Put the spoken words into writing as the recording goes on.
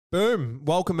Boom.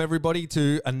 Welcome everybody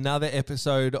to another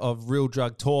episode of Real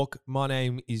Drug Talk. My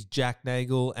name is Jack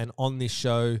Nagel, and on this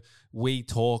show, we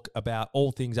talk about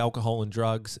all things alcohol and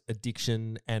drugs,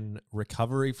 addiction and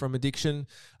recovery from addiction.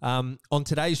 On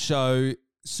today's show,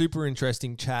 super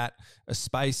interesting chat, a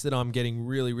space that I'm getting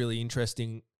really interested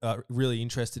in,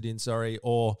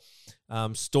 or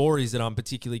stories that I'm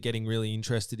particularly getting really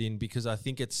interested in because I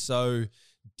think it's so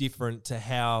different to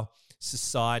how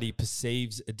society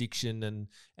perceives addiction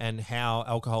and how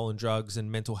alcohol and drugs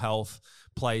and mental health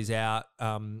plays out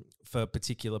for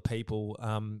particular people.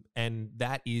 And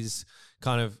that is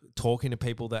kind of talking to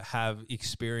people that have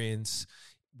experience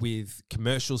with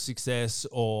commercial success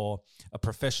or a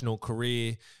professional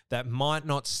career that might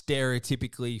not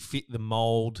stereotypically fit the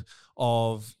mold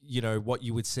of, you know, what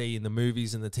you would see in the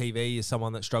movies and the TV as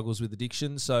someone that struggles with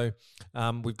addiction. So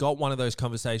we've got one of those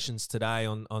conversations today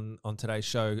on today's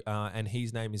show, and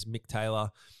his name is Mick Taylor.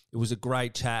 It was a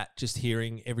great chat, just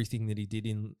hearing everything that he did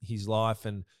in his life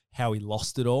and how he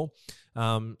lost it all.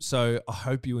 So I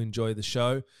hope you enjoy the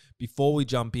show. Before we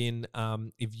jump in,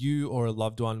 if you or a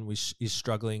loved one is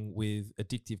struggling with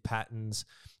addictive patterns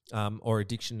or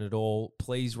addiction at all,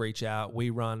 please reach out. We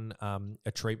run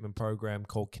a treatment program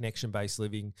called Connection-Based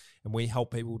Living, and we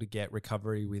help people to get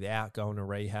recovery without going to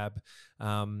rehab.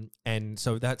 And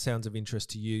so if that sounds of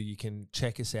interest to you, you can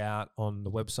check us out on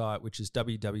the website, which is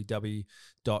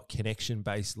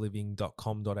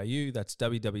www.connectionbasedliving.com.au. That's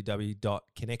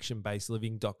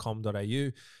www.connectionbasedliving.com.au.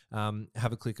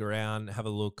 Have a click around, have a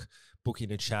look, book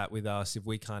in a chat with us. If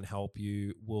we can't help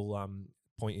you, we'll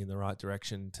point you in the right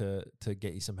direction to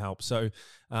get you some help. So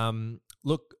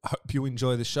look, hope you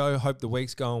enjoy the show. Hope the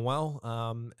week's going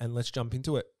well. And let's jump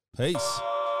into it. Peace.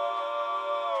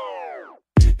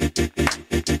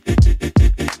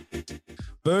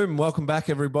 Boom. Welcome back,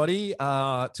 everybody,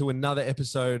 to another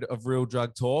episode of Real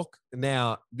Drug Talk.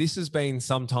 Now, this has been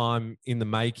some time in the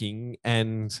making,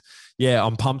 and yeah,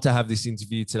 I'm pumped to have this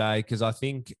interview today because I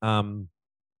think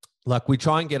we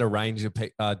try and get a range of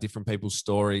different people's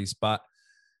stories, but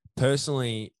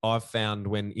personally, I've found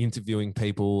when interviewing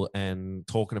people and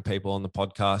talking to people on the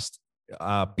podcast,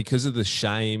 because of the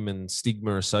shame and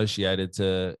stigma associated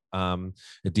to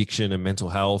addiction and mental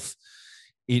health,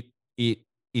 it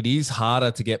is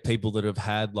harder to get people that have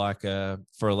had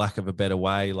for a lack of a better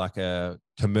way, like a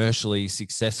commercially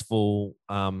successful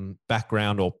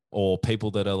background or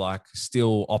people that are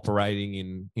still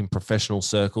operating in professional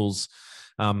circles.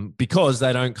 Because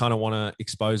they don't kind of want to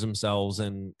expose themselves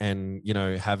and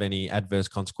have any adverse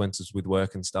consequences with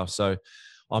work and stuff. So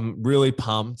I'm really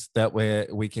pumped that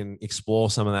we can explore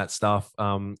some of that stuff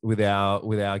with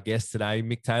our guest today,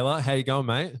 Mick Taylor. How you going,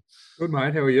 mate? Good,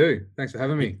 mate. How are you? Thanks for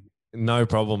having me. No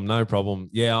problem.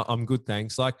 Yeah, I'm good,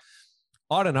 thanks. I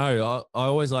don't know. I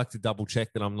always like to double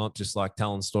check that I'm not just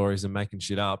telling stories and making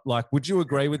shit up. Would you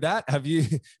agree with that? Have you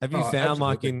found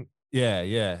absolutely.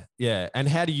 Yeah. And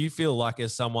how do you feel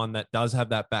as someone that does have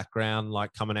that background,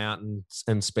 coming out and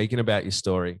speaking about your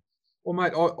story? Well,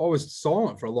 mate, I was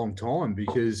silent for a long time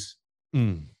because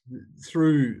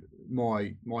through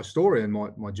my story and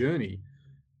my journey,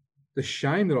 the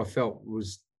shame that I felt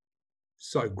was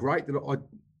so great that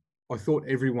I thought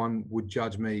everyone would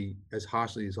judge me as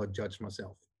harshly as I judged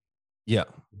myself. Yeah.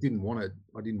 I didn't want to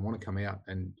come out.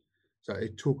 And so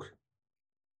it took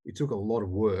a lot of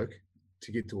work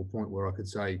to get to a point where I could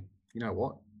say, you know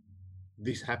what,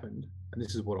 this happened and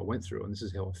this is what I went through and this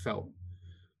is how I felt,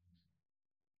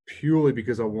 purely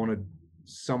because I wanted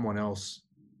someone else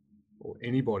or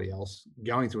anybody else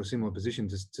going through a similar position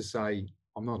to say,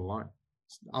 I'm not alone.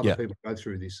 Other people go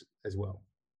through this as well.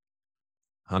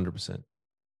 100%.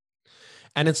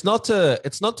 And it's not to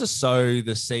sow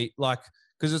the seed,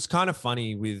 because it's kind of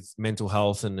funny with mental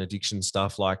health and addiction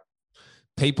stuff,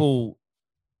 people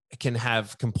can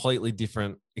have completely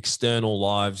different external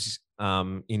lives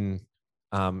and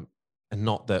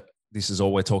not that this is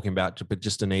all we're talking about, but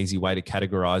just an easy way to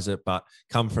categorize it, but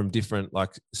come from different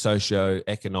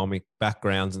socio-economic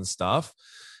backgrounds and stuff,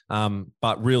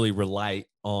 but really relate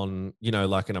on,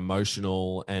 an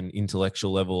emotional and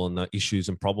intellectual level and the issues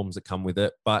and problems that come with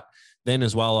it. But then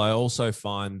as well, I also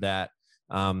find that,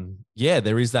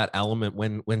 there is that element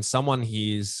when someone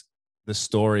hears the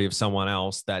story of someone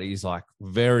else that is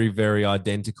very, very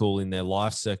identical in their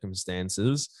life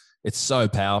circumstances, it's so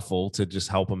powerful to just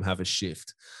help them have a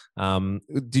shift.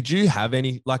 Did you have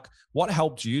any, what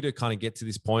helped you to kind of get to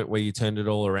this point where you turned it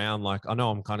all around? I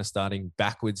know I'm kind of starting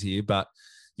backwards here, but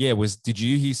did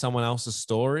you hear someone else's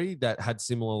story that had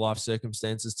similar life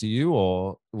circumstances to you,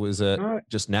 or was it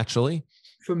just naturally?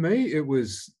 For me, it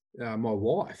was my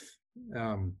wife.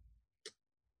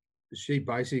 she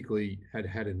basically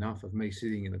had enough of me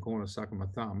sitting in the corner sucking my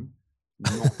thumb,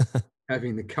 not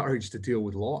having the courage to deal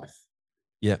with life.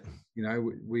 Yeah. You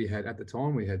know, we had, at the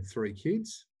time, we had 3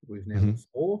 kids. We've now got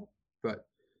 4, but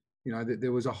you know,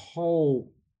 there was a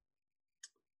whole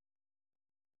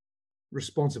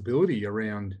responsibility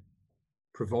around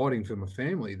providing for my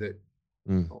family that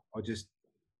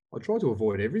I tried to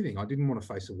avoid everything. I didn't want to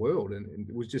face the world, and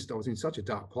it was just, I was in such a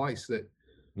dark place that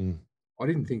I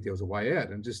didn't think there was a way out.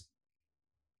 And just,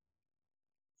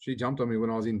 she jumped on me when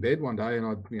I was in bed one day, and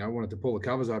I, you know, wanted to pull the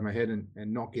covers over my head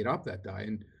and not get up that day.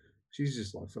 And she's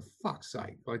just like, for fuck's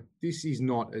sake, like, this is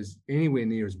not as anywhere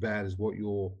near as bad as what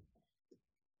you're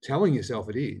telling yourself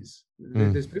it is.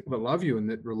 There's people that love you and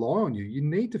that rely on you. You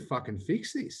need to fucking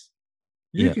fix this.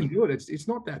 You can do it. It's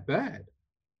not that bad.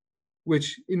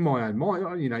 Which, in my own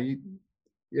mind, you know, you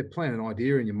plant an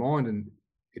idea in your mind and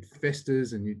it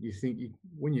festers, and you think,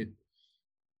 when you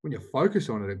focus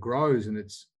on it, it grows, and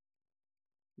it's,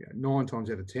 you know, 9 times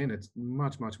out of 10, it's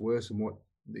much, much worse than what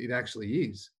it actually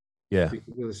is. Yeah.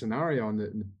 Because of the scenario and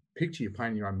the picture you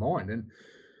paint in your own mind. And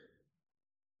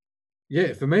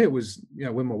yeah, for me, it was, you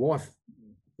know, when my wife,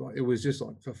 like, it was just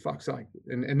like, for fuck's sake.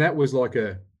 And that was like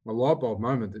a light bulb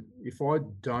moment, that if I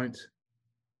don't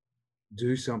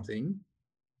do something,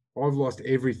 I've lost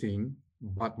everything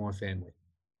but my family.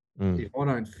 If I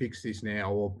don't fix this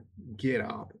now, or get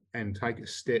up and take a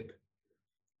step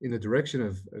in the direction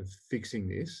of fixing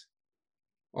this,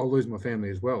 I'll lose my family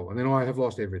as well. And then I have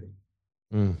lost everything.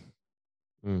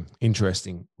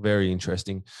 Interesting. Very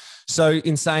interesting. So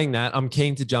in saying that, I'm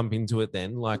keen to jump into it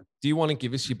then. Like, do you want to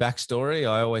give us your backstory?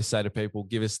 I always say to people,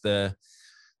 give us the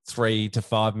 3 to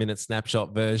 5 minute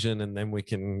snapshot version, and then we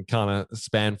can kind of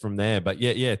span from there. But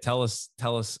yeah, tell us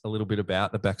a little bit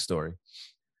about the backstory.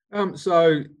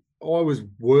 So I was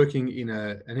working in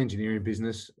an engineering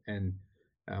business, and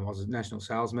I was a national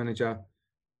sales manager.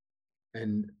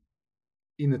 And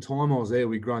in the time I was there,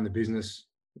 we'd grown the business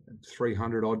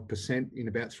 300% in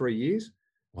about 3 years.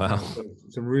 Wow. So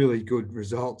some really good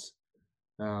results.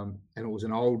 And it was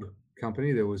an old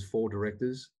company. There was 4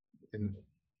 directors, and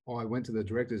I went to the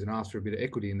directors and asked for a bit of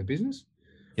equity in the business.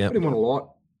 I didn't want a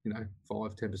lot, you know,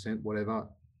 5, 10%, whatever.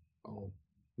 I'll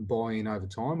buy in over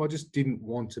time. I just didn't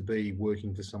want to be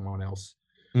working for someone else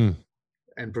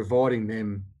and providing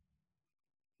them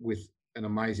with an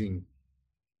amazing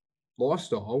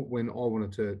lifestyle when I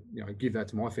wanted to, you know, give that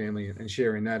to my family and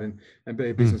share in that, and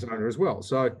be a business owner as well.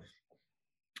 So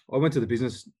I went to the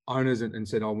business owners and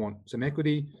said, I want some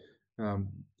equity.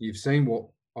 You've seen what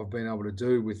I've been able to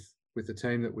do with the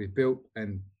team that we've built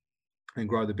and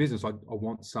grow the business. I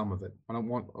want some of it. I don't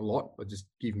want a lot, but just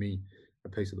give me a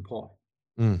piece of the pie.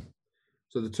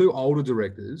 So the 2 older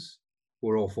directors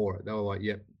were all for it. They were like,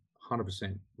 yep,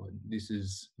 100%. Like, this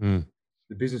is, the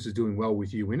business is doing well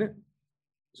with you in it,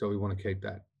 so we want to keep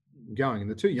that going. And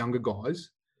the 2 younger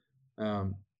guys,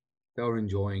 they were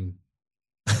enjoying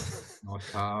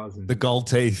nice cars and the gold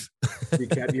teeth.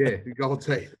 the gold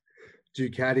teeth,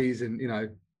 Ducatis, and, you know,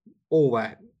 all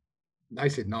that. They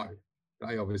said no.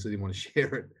 They obviously didn't want to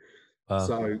share it.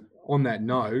 So on that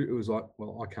no, it was like,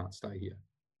 well, I can't stay here.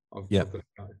 I've got to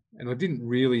go. And I didn't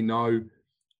really know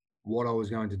what I was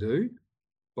going to do,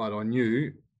 but I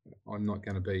knew I'm not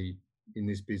going to be in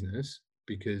this business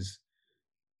because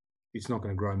it's not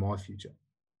going to grow my future.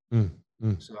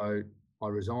 So I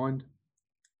resigned,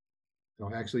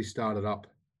 and I actually started up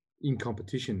in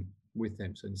competition with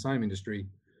them. So in the same industry,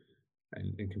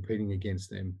 and competing against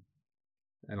them.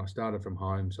 And I started from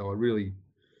home. So I really,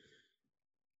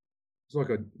 it's like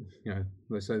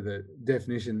let's say the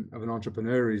definition of an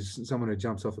entrepreneur is someone who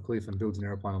jumps off a cliff and builds an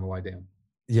airplane on the way down.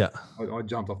 Yeah. I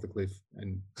jumped off the cliff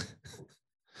and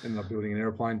ended up building an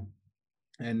airplane.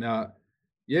 And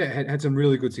had some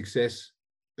really good success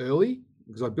early,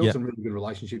 because I built some really good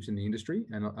relationships in the industry,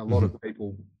 and a lot of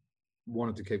people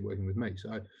wanted to keep working with me.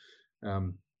 So,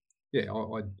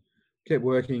 I kept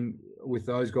working with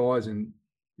those guys, and,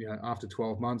 you know, after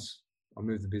 12 months, I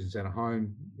moved the business out of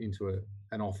home into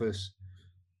an office,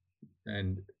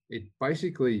 and it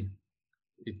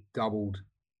doubled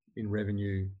in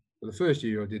revenue. For the first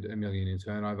year, I did $1 million in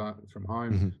turnover from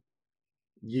home.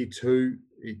 Year 2,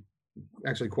 it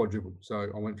actually quadrupled. So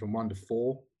I went from 1 to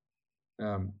 4,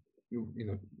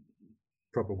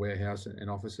 proper warehouse and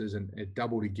offices, and it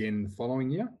doubled again the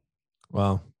following year.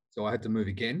 Wow. So I had to move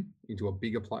again into a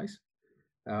bigger place.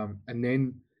 And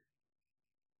then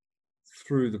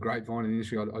through the grapevine in the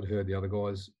industry, I'd heard the other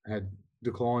guys had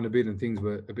declined a bit and things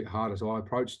were a bit harder. So I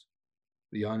approached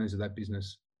the owners of that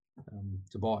business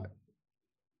to buy it.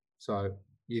 So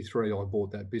year 3, I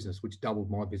bought that business, which doubled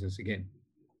my business again.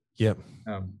 Yep.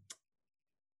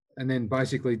 and then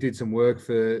basically did some work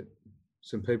for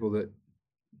some people that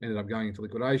ended up going into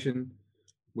liquidation.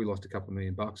 We lost a couple of $1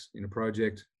 million in a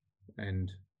project,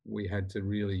 and we had to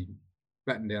really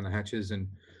batten down the hatches and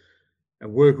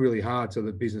work really hard so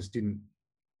the business didn't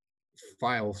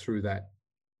fail through that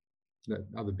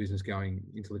other business going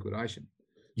into liquidation.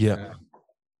 Yeah.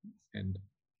 And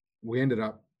we ended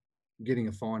up getting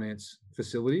a finance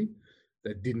facility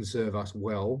that didn't serve us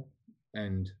well,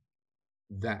 and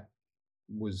that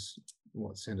was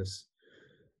what sent us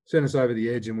over the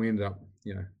edge, and we ended up,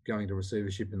 going to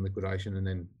receivership and liquidation, and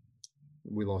then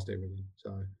we lost everything.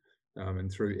 So,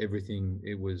 and through everything,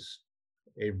 it was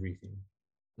everything.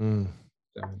 So,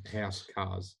 house,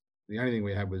 cars. The only thing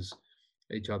we had was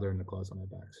each other and the clothes on our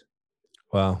backs.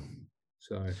 Wow.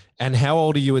 So, and how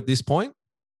old are you at this point?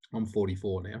 I'm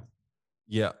 44 now.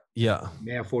 Yeah. Yeah.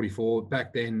 Now 44.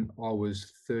 Back then I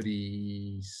was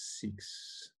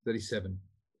 36, 37.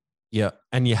 Yeah.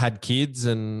 And you had kids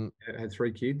and... I had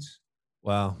 3 kids.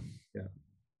 Wow. Yeah.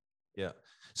 Yeah.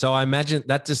 So I imagine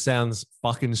that just sounds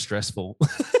fucking stressful.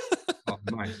 Oh,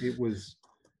 mate, it was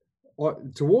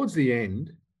towards the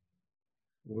end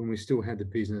when we still had the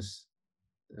business.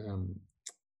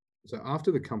 So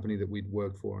after the company that we'd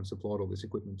worked for and supplied all this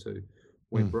equipment to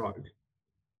went broke,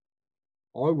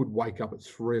 I would wake up at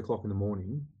 3 o'clock in the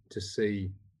morning to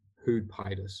see who'd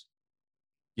paid us.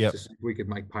 Yeah. To see if we could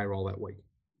make payroll that week.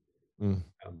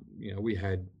 We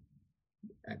had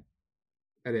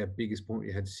at our biggest point,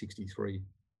 we had 63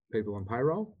 people on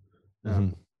payroll,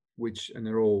 and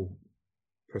they're all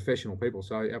professional people.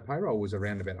 So our payroll was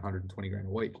around about 120 grand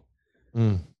a week.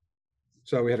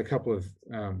 So we had a couple of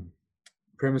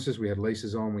premises, we had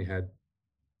leases on, we had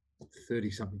 30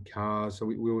 something cars. So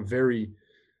we were very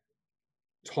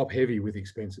top heavy with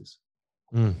expenses.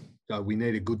 So we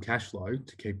needed good cash flow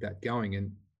to keep that going.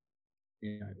 And,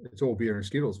 it's all beer and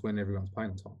Skittles when everyone's paying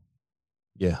on time.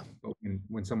 Yeah. But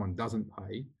when someone doesn't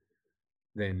pay,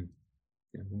 then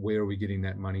where are we getting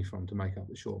that money from to make up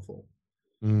the shortfall?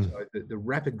 So the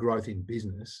rapid growth in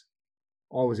business,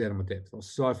 I was out of my depth. I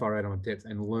was so far out of my depth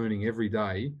and learning every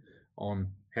day on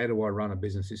how do I run a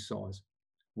business this size?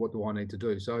 What do I need to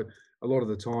do? So a lot of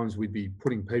the times we'd be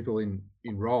putting people in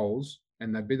roles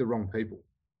and they'd be the wrong people,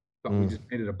 but we just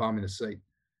needed a bum in a seat.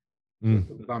 So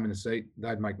put the bum in the seat,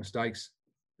 they'd make mistakes.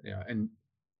 And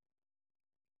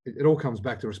it all comes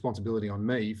back to responsibility on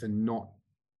me for not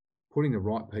putting the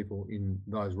right people in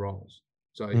those roles.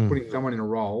 So putting someone in a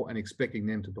role and expecting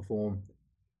them to perform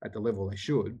at the level they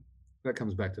should, that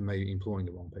comes back to me employing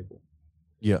the wrong people.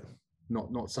 Yeah.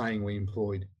 Not saying we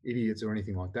employed idiots or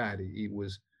anything like that. It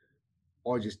was,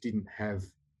 I just didn't have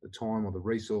the time or the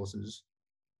resources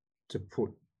to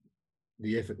put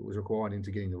the effort that was required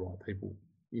into getting the right people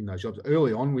in those jobs.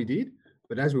 Early on we did,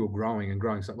 but as we were growing,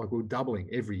 so like we were doubling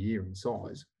every year in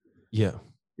size. Yeah.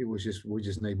 It was just, we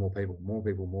just need more people.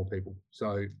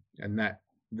 So, and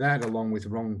that along with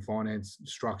wrong finance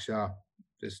structure,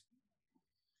 just.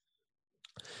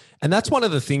 And that's one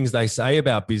of the things they say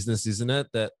about business, isn't it?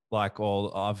 That like,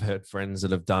 all I've heard friends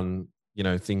that have done,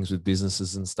 things with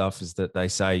businesses and stuff, is that they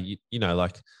say,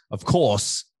 like, of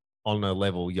course, on a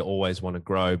level, you always want to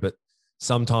grow, but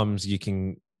sometimes you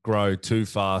can grow too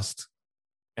fast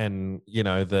and, you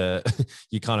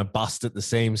kind of bust at the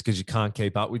seams because you can't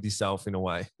keep up with yourself in a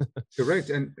way.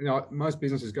 Correct. And most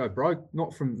businesses go broke,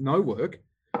 not from no work,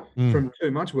 from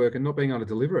too much work and not being able to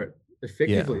deliver it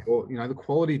effectively, or, the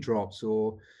quality drops,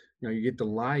 or, you get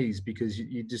delays because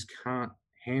you just can't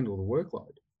handle the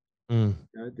workload.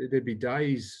 There'd be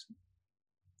days,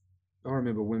 I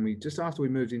remember when after we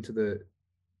moved into the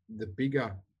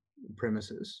bigger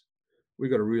premises, we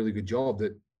got a really good job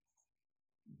that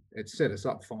it set us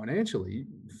up financially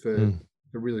for a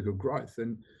really good growth.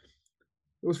 And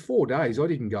it was 4 days I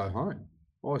didn't go home.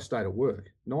 I stayed at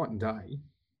work night and day.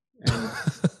 And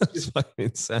it's fucking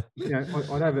insane.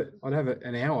 I'd have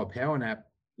an hour power nap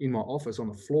in my office on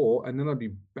the floor, and then I'd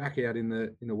be back out in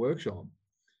the workshop,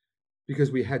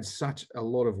 because we had such a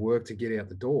lot of work to get out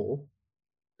the door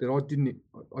that I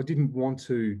didn't want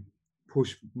to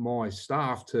push my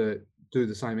staff to do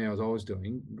the same hours I was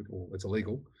doing. Well, it's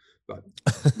illegal, but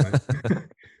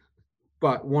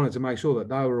but wanted to make sure that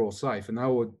they were all safe and they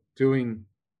were doing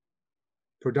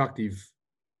productive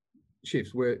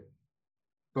shifts.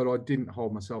 But I didn't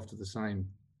hold myself to the same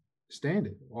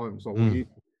standard. I was like,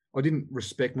 I didn't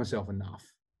respect myself enough.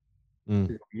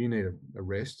 You need a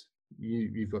rest.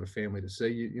 You've got a family to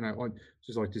see. I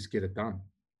just get it done.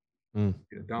 Get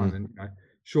it done. And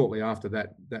shortly after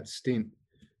that stint,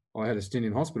 I had a stint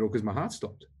in hospital because my heart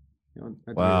stopped.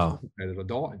 Wow. I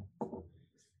died.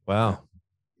 Wow.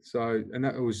 So, and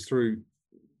that was through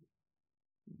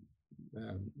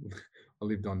I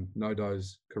lived on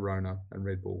no-dose, Corona, and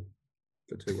Red Bull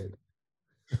for 2 weeks.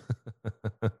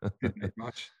 Didn't eat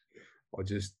much. I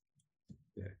just,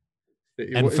 yeah.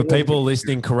 And for people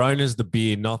listening, Corona's the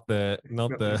beer, not the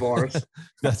virus.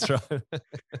 That's right.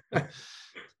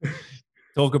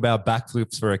 Talk about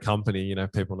backflips for a company, you know,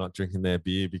 people not drinking their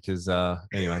beer because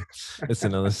anyway, it's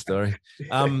another story.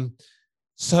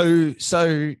 So,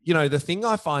 you know, the thing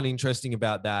I find interesting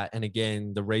about that, and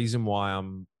again, the reason why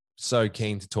I'm so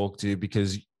keen to talk to you,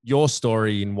 because your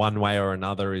story in one way or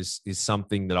another is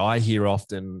something that I hear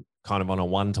often kind of on a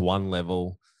one-to-one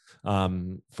level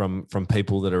from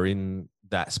people that are in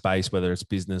that space, whether it's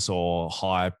business or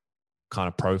high kind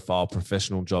of profile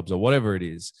professional jobs or whatever it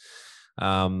is.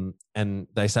 And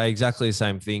they say exactly the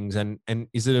same things. And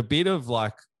is it a bit of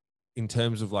like, in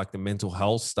terms of like the mental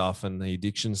health stuff and the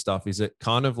addiction stuff, is it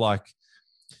kind of like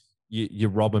you're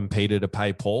robbing Peter to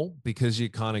pay Paul because you're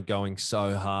kind of going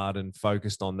so hard and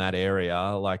focused on that area,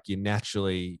 like you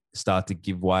naturally start to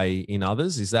give way in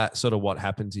others? Is that sort of what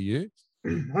happened to you?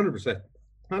 100%.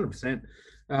 100%.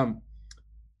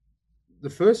 The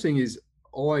first thing is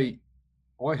I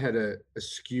had a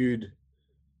skewed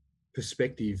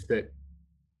perspective that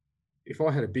if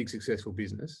I had a big successful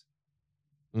business,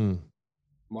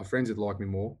 my friends would like me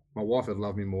more, my wife would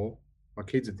love me more, my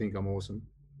kids would think I'm awesome,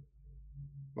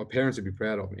 my parents would be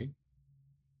proud of me.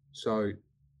 So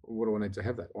what do I need to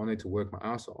have that? I need to work my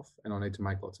ass off and I need to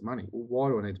make lots of money. Well, why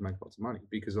do I need to make lots of money?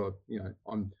 Because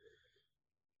I'm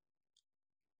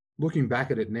looking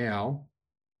back at it now,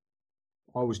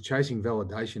 I was chasing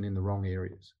validation in the wrong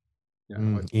areas. You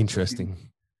know, interesting.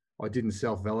 I didn't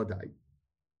self-validate.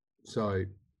 So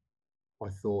I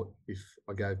thought if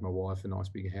I gave my wife a nice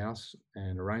big house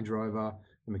and a Range Rover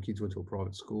and my kids went to a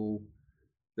private school,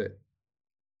 that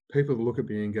people would look at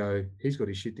me and go, he's got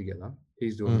his shit together.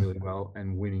 He's doing really well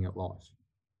and winning at life.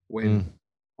 When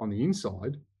on the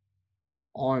inside,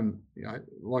 I'm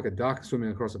like a duck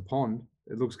swimming across a pond.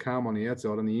 It looks calm on the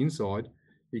outside. On the inside,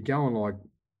 you're going like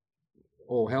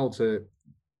all hell to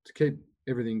keep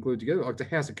everything glued together, like the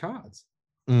house of cards.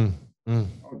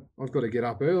 I've got to get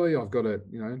up early. I've got to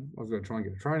try and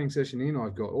get a training session in.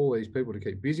 I've got all these people to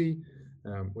keep busy.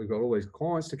 We've got all these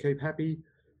clients to keep happy.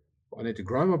 I need to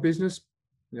grow my business,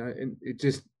 and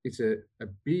it's a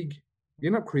big,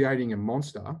 you're not creating a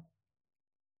monster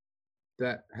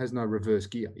that has no reverse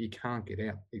gear. You can't get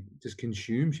out. It just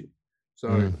consumes you.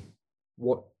 So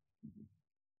what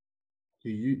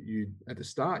you at the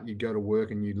start, you go to work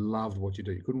and you loved what you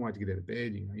do. You couldn't wait to get out of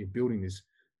bed. You're building this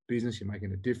business, you're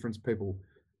making a difference. People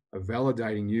are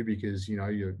validating you because,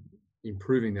 you're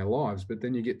improving their lives, but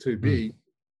then you get too big.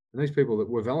 And these people that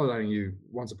were validating you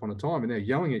once upon a time, and they're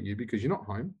yelling at you because you're not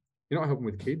home. You're not helping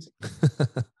with kids.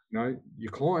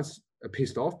 Your clients are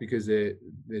pissed off because their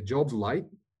job's late,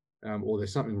 or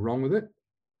there's something wrong with it.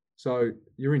 So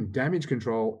you're in damage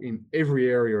control in every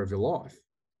area of your life.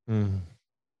 And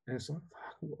it's like,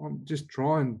 fuck, I'm just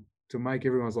trying to make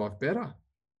everyone's life better.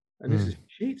 And this is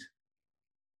shit.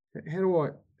 How do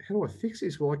I fix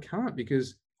this? Well, I can't,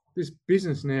 because this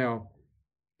business now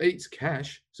eats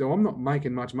cash. So I'm not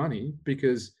making much money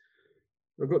because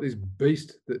I've got this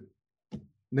beast that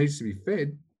needs to be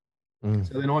fed.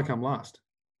 So then I come last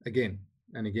again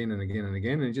and again and again and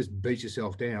again, and you just beat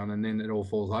yourself down, and then it all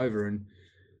falls over.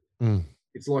 And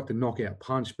it's like the knockout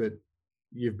punch, but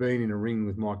you've been in a ring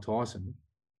with Mike Tyson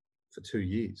for 2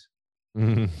 years.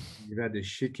 You've had this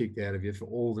shit kicked out of you for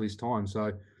all this time.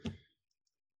 So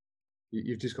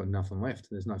you've just got nothing left.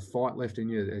 There's no fight left in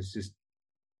you. It's just,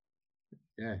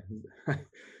 yeah.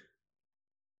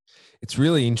 It's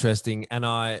really interesting. And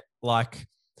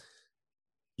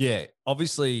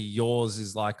obviously yours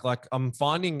is like I'm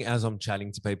finding as I'm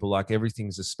chatting to people, like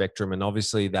everything's a spectrum. And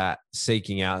obviously that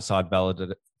seeking outside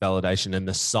validation and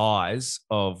the size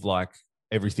of like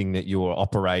everything that you were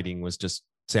operating was just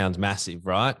sounds massive,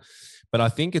 right? But I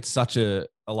think it's such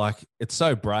it's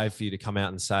so brave for you to come out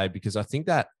and say, because I think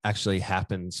that actually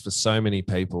happens for so many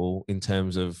people in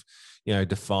terms of,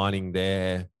 defining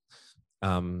their,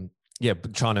 trying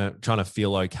to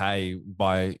feel okay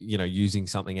by, using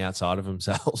something outside of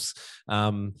themselves.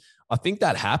 I think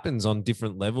that happens on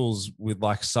different levels with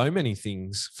like so many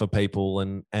things for people,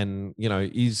 and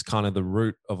is kind of the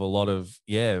root of a lot of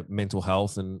mental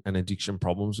health and addiction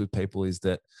problems with people, is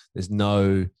that there's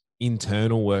no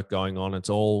internal work going on. It's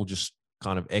all just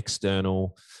kind of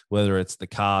external, whether it's the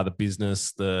car, the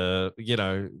business, the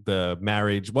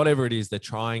marriage, whatever it is, they're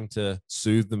trying to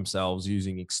soothe themselves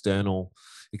using external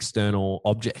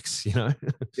objects, Yeah.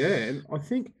 And I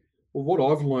think, what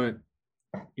I've learned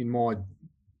in my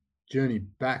journey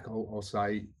back, I'll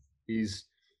say, is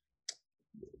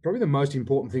probably the most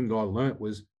important thing that I learnt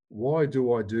was, why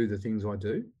do I do the things I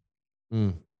do?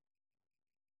 Mm.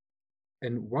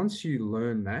 And once you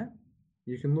learn that,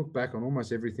 you can look back on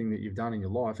almost everything that you've done in your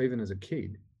life, even as a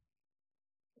kid.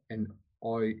 And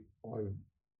I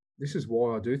this is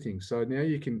why I do things. So now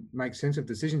you can make sense of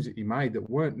decisions that you made that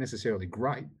weren't necessarily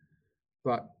great,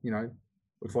 but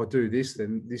if I do this,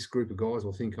 then this group of guys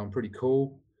will think I'm pretty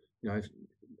cool.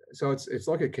 So it's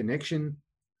like a connection,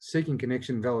 seeking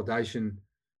connection, validation.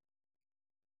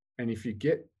 And if you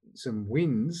get some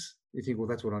wins, you think, well,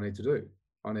 that's what I need to do.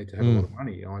 I need to have a lot of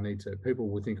money. People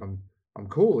will think I'm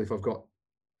cool if I've got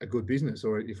a good business,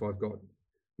 or if I've got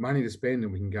money to spend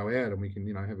and we can go out and we can,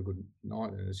 have a good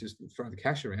night, and it's just throw the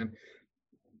cash around.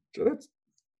 So that's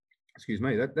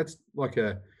like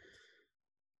you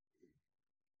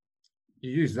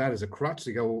use that as a crutch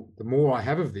to go, well, the more I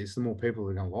have of this, the more people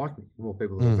are going to like me, the more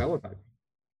people are going to validate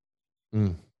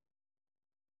me.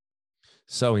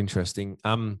 So interesting.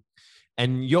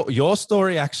 And your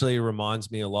story actually reminds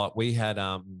me a lot. We had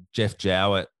Jeff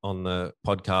Jowett on the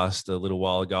podcast a little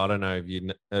while ago. I don't know if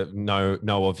you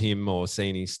know of him or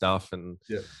seen his stuff. And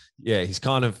he's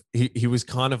kind of he was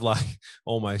kind of like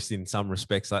almost in some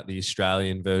respects like the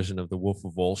Australian version of the Wolf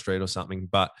of Wall Street or something.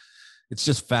 But it's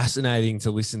just fascinating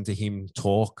to listen to him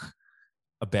talk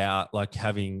about like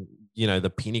having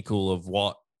the pinnacle of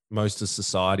what most of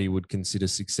society would consider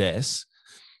success,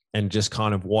 and just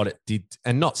kind of what it did.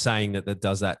 And not saying that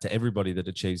does that to everybody that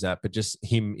achieves that, but just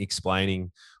him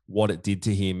explaining what it did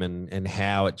to him and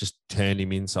how it just turned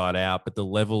him inside out. But the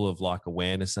level of like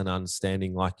awareness and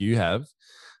understanding like you have,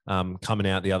 coming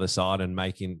out the other side and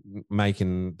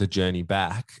making the journey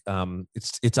back,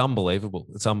 it's unbelievable.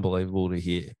 It's unbelievable to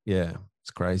hear. Yeah,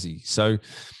 it's crazy. So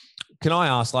can I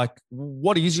ask, like,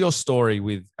 what is your story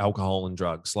with alcohol and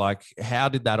drugs? Like, how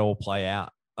did that all play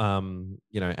out?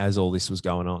 As all this was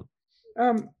going on?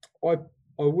 I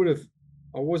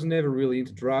was never really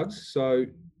into drugs,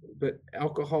 but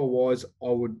alcohol wise, I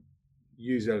would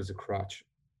use that as a crutch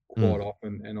quite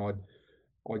often. And I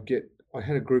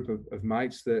had a group of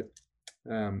mates that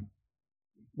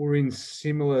were in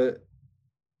similar,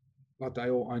 like they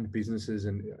all owned businesses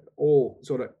and all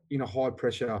sort of in a high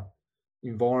pressure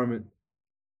environment,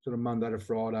 sort of Monday to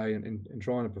Friday, and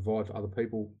trying to provide for other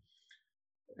people.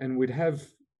 And we'd have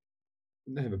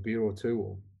a beer or two,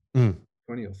 or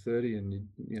 20 or 30, and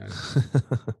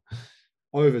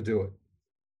overdo it.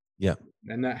 Yeah.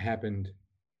 And that happened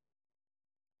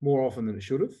more often than it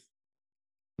should have.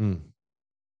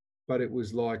 But it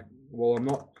was like,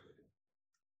 well,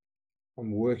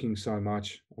 I'm working so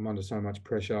much, I'm under so much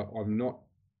pressure, I'm not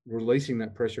releasing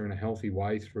that pressure in a healthy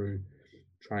way through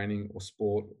training or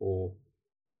sport, or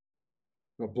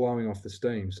not blowing off the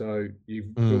steam. So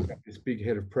you've built up this big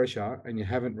head of pressure and you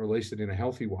haven't released it in a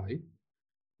healthy way.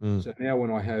 So now when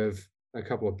I have a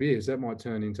couple of beers, that might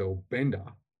turn into a bender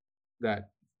that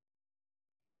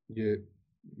you're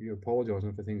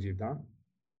apologizing for things you've done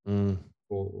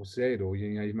or said, or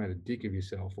you've made a dick of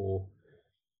yourself, or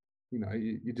you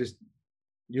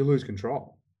lose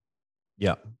control.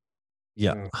 Yeah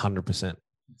 100%.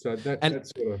 So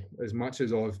that's sort of as much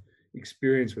as I've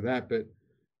experienced with that, but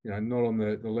not on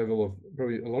the level of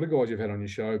probably a lot of guys you've had on your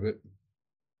show, but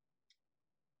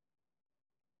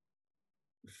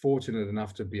fortunate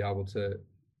enough to be able to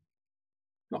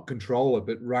not control it,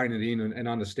 but rein it in and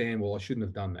understand, well, I shouldn't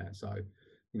have done that. So,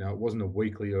 it wasn't a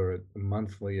weekly or a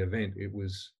monthly event. It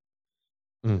was,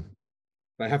 they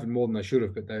happened more than they should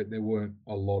have, but there weren't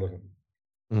a lot of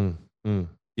them.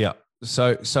 Yeah.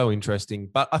 So interesting.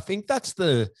 But I think that's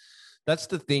the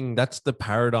thing, that's the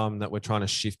paradigm that we're trying to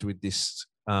shift with this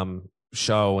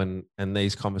show and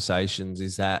these conversations,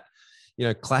 is that,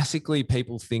 classically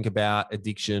people think about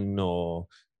addiction or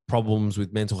problems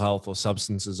with mental health or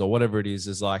substances or whatever it is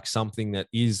as like something that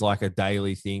is like a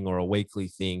daily thing or a weekly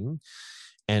thing.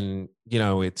 And,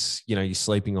 it's, you're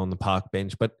sleeping on the park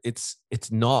bench, but it's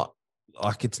not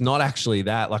actually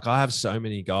that. Like, I have so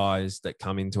many guys that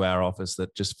come into our office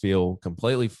that just feel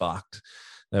completely fucked.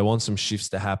 They want some shifts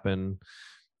to happen.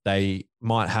 They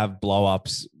might have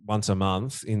blow-ups once a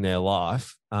month in their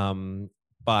life.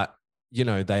 But,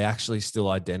 they actually still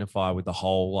identify with the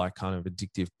whole like kind of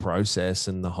addictive process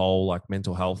and the whole like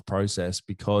mental health process,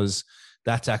 because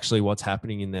that's actually what's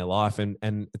happening in their life. And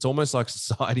it's almost like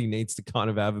society needs to kind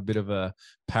of have a bit of a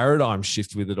paradigm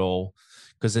shift with it all,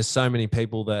 because there's so many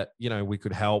people that, we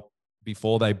could help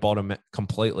before they bottom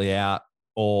completely out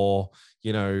or,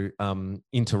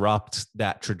 interrupt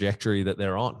that trajectory that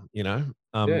they're on,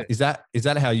 Is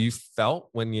that how you felt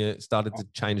when you started to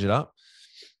change it up?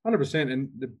 100%. And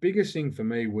the biggest thing for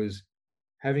me was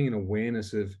having an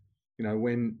awareness of,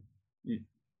 when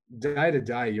day to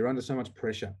day, you're under so much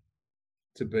pressure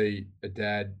to be a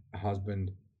dad, a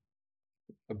husband,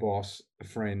 a boss, a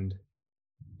friend,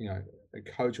 a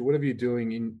coach, or whatever you're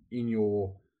doing in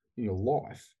your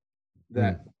life,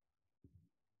 that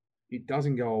it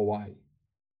doesn't go away.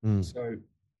 So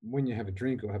when you have a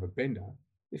drink or have a bender,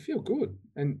 you feel good,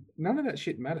 and none of that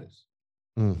shit matters.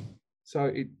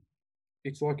 So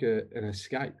it's like an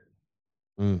escape.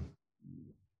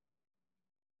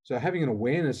 So having an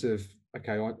awareness of,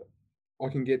 okay, I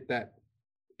can get that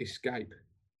escape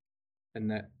and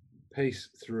that peace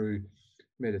through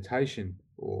meditation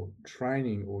or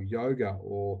training or yoga,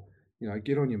 or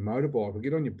get on your motorbike or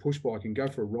get on your push bike and go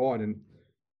for a ride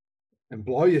and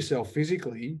blow yourself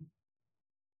physically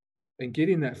and get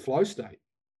in that flow state,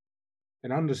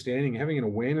 and understanding, having an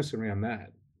awareness around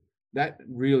that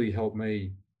really helped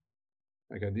me.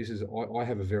 Okay, I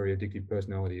have a very addictive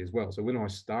personality as well. So when I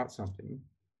start something,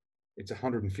 it's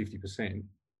 150%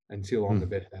 until I'm the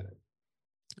best at it.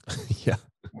 Yeah.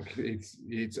 Like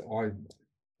I'm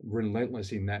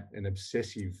relentless in that, and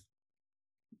obsessive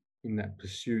in that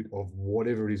pursuit of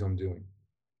whatever it is I'm doing.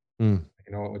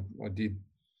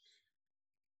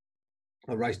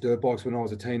 I raced dirt bikes when I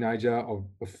was a teenager.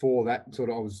 Before that, I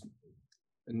was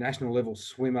a national level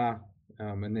swimmer.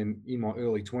 And then in my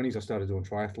early 20s, I started doing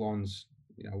triathlons.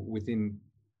 Within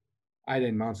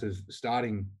 18 months of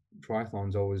starting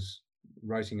triathlons, I was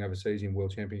racing overseas in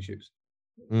world championships.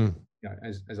 So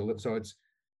it's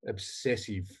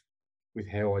obsessive with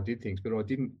how I did things, but I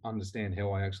didn't understand how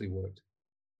I actually worked,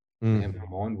 and how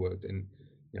my mind worked, and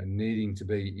needing to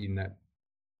be in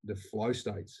the flow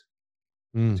states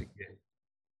to get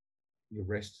your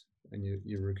rest and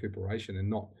your recuperation, and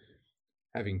not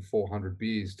having 400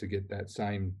 beers to get that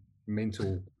same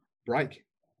mental break.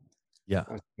 Yeah.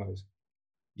 I suppose.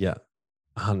 Yeah.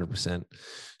 100%.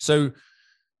 So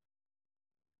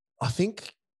I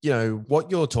think,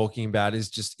 what you're talking about is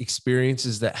just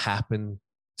experiences that happen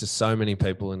to so many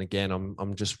people. And again,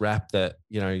 I'm just rapt that,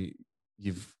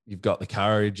 you've got the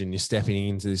courage and you're stepping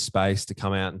into this space to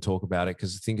come out and talk about it,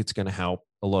 because I think it's going to help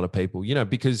a lot of people,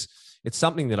 because it's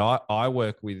something that I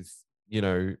work with,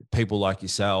 people like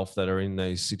yourself that are in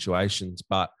these situations,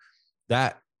 but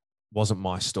that wasn't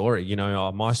my story.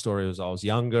 My story was I was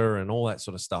younger and all that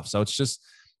sort of stuff. So it's just,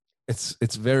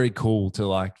 it's very cool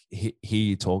to hear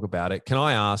you talk about it. Can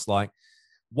I ask,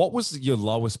 what was your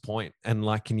lowest point? And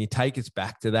can you take us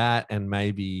back to that and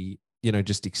maybe,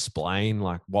 just explain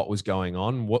what was going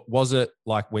on? What was it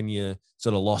like when you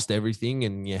sort of lost everything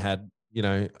and you had,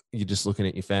 you're just looking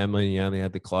at your family and you only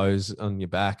had the clothes on your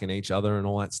back and each other and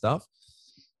all that stuff?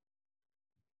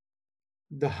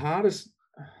 The hardest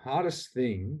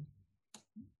thing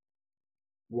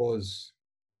was,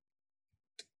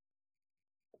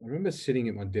 I remember sitting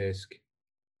at my desk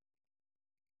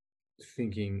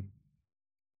thinking,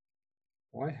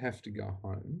 I have to go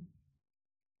home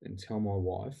and tell my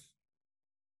wife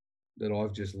that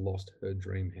I've just lost her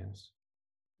dream house.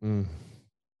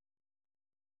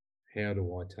 How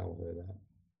do I tell her that?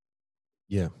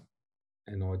 Yeah.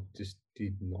 And I just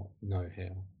did not know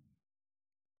how.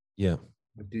 Yeah.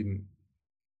 I didn't.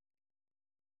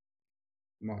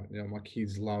 My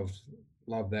kids loved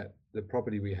that. The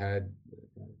property we had,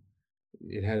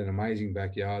 it had an amazing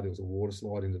backyard. There was a water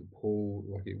slide into the pool.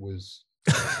 It was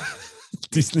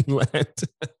Disneyland.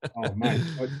 Oh, mate.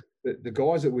 The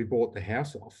guys that we bought the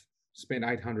house off spent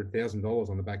 $800,000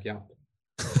 on the backyard.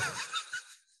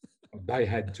 They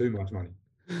had too much money.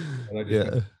 They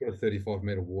just put a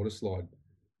 35-meter water slide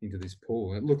into this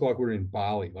pool. And it looked like we were in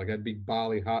Bali, like a big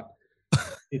Bali hut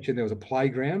kitchen. There was a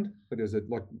playground, but there was a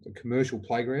commercial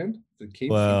playground for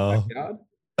kids in the backyard.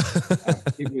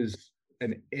 It was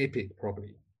an epic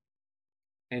property.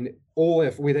 And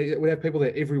we'd have people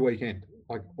there every weekend,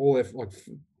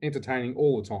 entertaining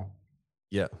all the time.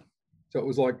 Yeah. So it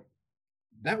was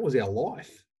that was our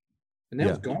life, and now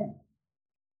it's gone.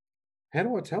 How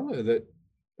do I tell her that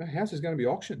the house is going to be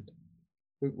auctioned?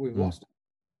 We've lost it.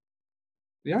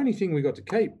 The only thing we got to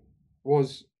keep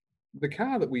was the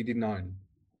car that we didn't own.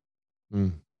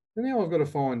 And now I've got to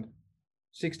find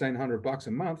 $1,600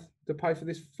 a month to pay for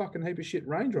this fucking heap of shit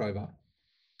Range Rover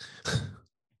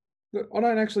that I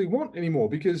don't actually want anymore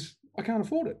because I can't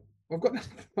afford it. I've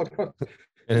got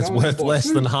and it's worth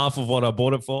less than half of what I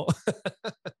bought it for.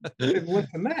 It's less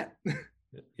than that.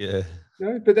 Yeah.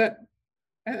 But that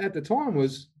at the time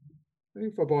was,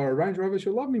 if I buy a Range Rover,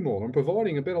 she'll love me more. I'm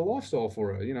providing a better lifestyle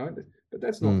for her, but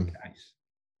that's not the case.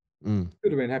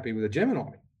 Could have been happy with a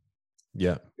Gemini.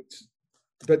 Yeah.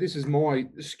 But this is my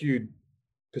skewed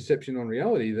perception on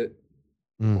reality that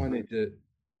I need to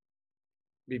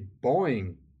be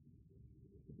buying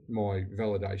my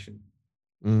validation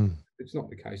It's not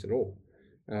the case at all.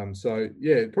 So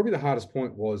yeah, probably the hardest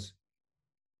point was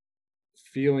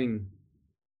feeling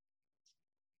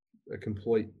a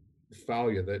complete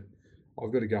failure, that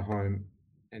I've got to go home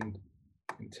and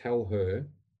tell her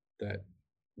that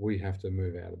we have to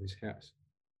move out of this house.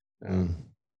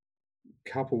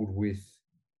 Coupled with,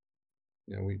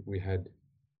 we had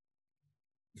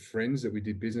friends that we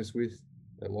did business with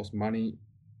that lost money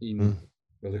in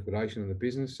the liquidation of the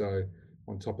business. So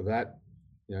on top of that,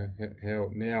 how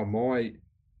now my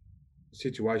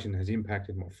situation has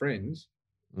impacted my friends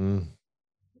in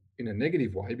a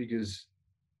negative way, because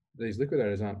these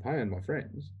liquidators aren't paying my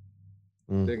friends.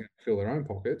 They're going to fill their own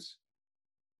pockets.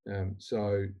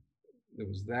 So there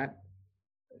was that.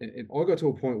 And I got to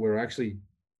a point where I actually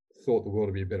thought the world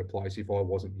would be a better place if I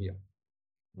wasn't here,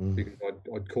 because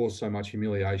I'd caused so much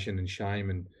humiliation and shame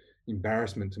and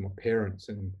embarrassment to my parents.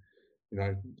 And,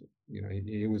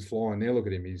 he was flying there. Look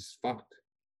at him. He's fucked.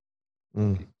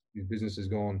 His business is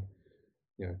gone.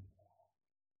 I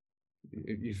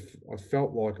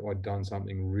felt like I'd done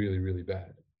something really, really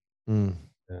bad.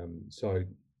 So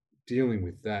dealing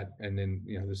with that, and then,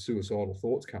 the suicidal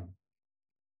thoughts come.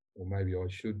 Or maybe I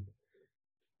should.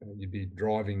 You'd be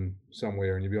driving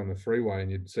somewhere and you'd be on the freeway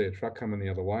and you'd see a truck coming the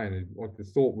other way, and like the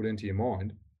thought would enter your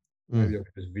mind, maybe I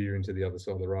could just veer into the other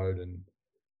side of the road and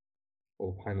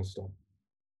all the pain will stop.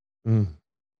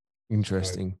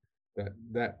 Interesting. So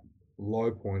that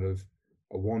low point of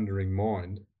a wandering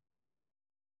mind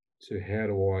to how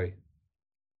do I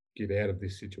get out of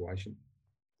this situation,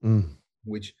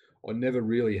 which I never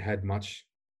really had much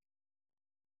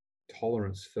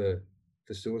tolerance for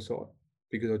suicide,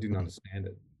 because I didn't understand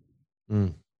it.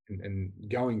 And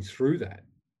going through that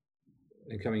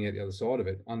and coming out the other side of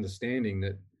it, understanding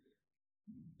that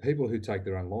people who take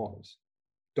their own lives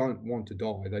don't want to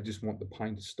die. They just want the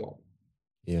pain to stop.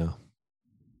 Yeah.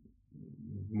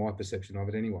 My perception of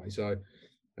it anyway. So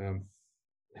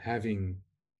having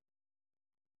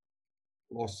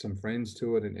lost some friends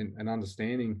to it, and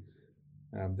understanding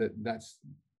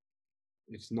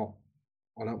it's not,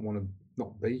 I don't want to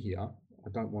not be here. I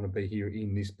don't want to be here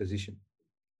in this position.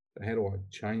 But how do I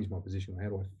change my position? How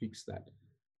do I fix that?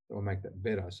 How do I make that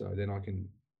better, so then I can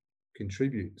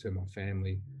contribute to my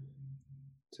family,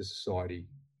 to society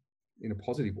in a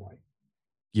positive way?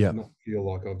 Yeah. Not feel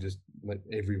like I've just let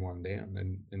everyone down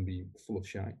and be full of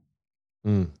shame.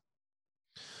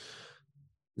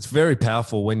 It's very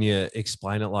powerful when you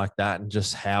explain it like that, and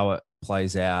just how it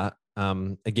plays out.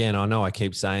 Again, I know I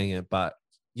keep saying it, but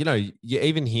you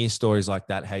even hear stories like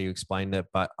that, how you explained it,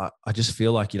 but I just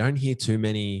feel like you don't hear too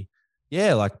many,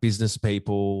 like business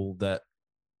people that,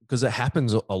 because it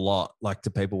happens a lot, like to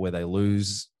people where they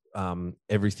lose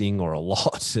everything or a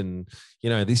lot. And,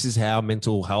 this is how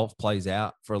mental health plays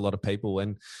out for a lot of people.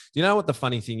 And what the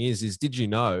funny thing is did you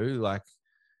know, like,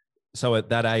 so at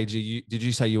that age, did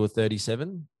you say you were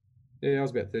 37? Yeah, I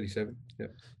was about 37. Yeah.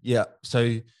 Yeah.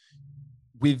 So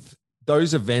with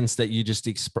those events that you just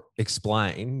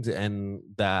explained, and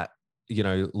that,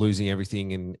 losing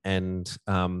everything and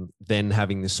then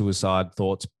having the suicide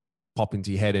thoughts pop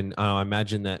into your head. And I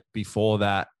imagine that before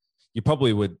that, you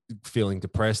probably were feeling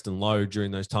depressed and low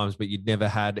during those times, but you'd never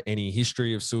had any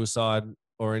history of suicide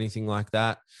or anything like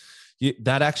that.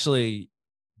 That actually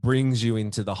brings you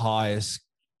into the highest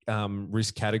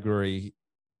risk category,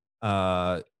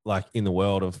 like in the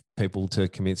world of people to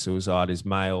commit suicide, is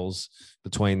males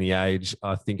between the age,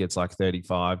 I think it's like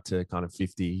 35 to kind of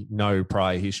 50, no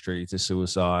prior history to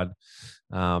suicide.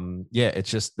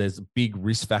 It's just, there's big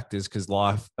risk factors because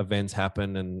life events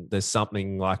happen, and there's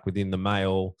something like within the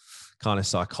male kind of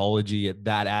psychology at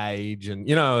that age. And,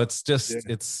 it's just,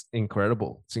 it's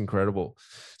incredible. It's incredible.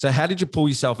 So how did you pull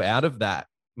yourself out of that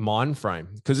mind frame?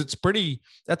 Because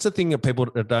that's the thing that people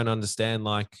don't understand.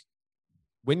 Like,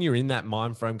 when you're in that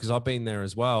mind frame, because I've been there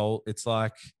as well, it's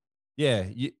like,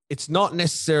 it's not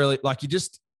necessarily like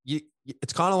it's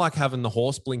kind of like having the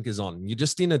horse blinkers on. You're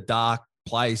just in a dark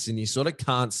place and you sort of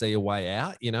can't see a way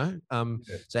out,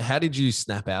 So how did you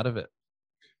snap out of it?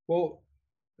 Well,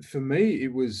 for me,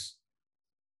 it was,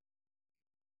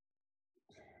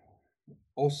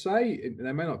 I'll say,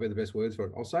 they may not be the best words for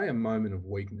it, I'll say a moment of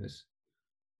weakness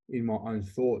in my own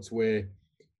thoughts, where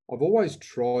I've always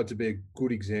tried to be a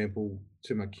good example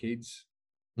to my kids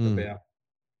about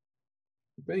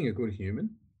being a good human.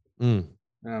 And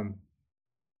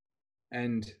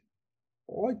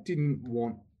I didn't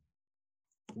want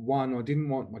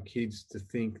my kids to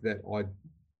think that I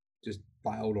just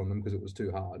bailed on them because it was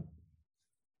too hard.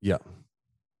 Yeah.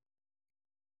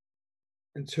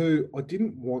 And two, I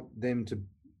didn't want them to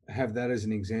have that as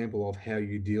an example of how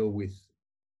you deal with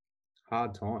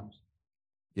hard times.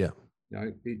 Yeah.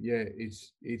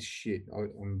 It's shit.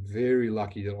 I'm very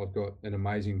lucky that I've got an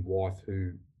amazing wife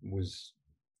who was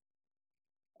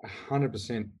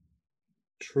 100%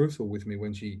 truthful with me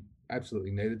when she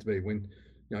absolutely needed to be. When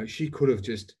she could have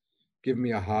just given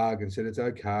me a hug and said it's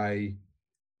okay,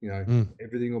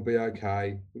 everything will be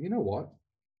okay. But you know what?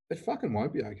 It fucking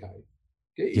won't be okay.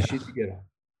 Get your shit together.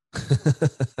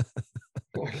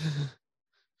 Like,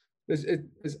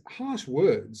 there's harsh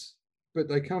words, but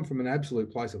they come from an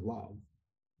absolute place of love.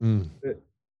 That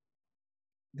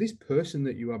this person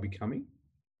that you are becoming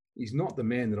is not the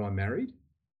man that I married.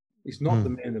 It's not the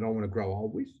man that I want to grow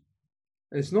old with.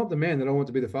 And it's not the man that I want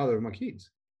to be the father of my kids.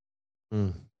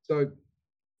 So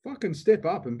fucking step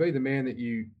up and be the man that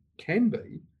you can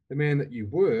be, the man that you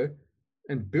were,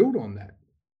 and build on that.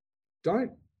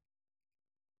 Don't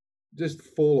just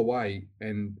fall away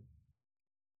and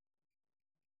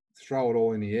throw it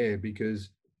all in the air because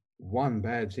one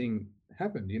bad thing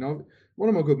happened. One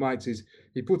of my good mates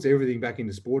he puts everything back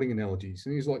into sporting analogies.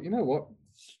 And he's like, you know what?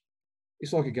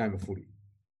 It's like a game of footy.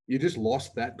 You just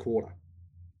lost that quarter.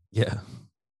 Yeah.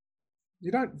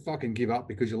 You don't fucking give up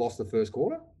because you lost the first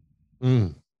quarter.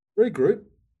 Regroup,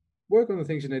 work on the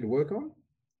things you need to work on,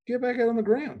 get back out on the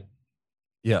ground.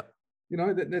 Yeah.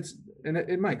 That's and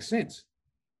it makes sense.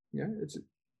 It's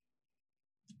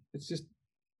just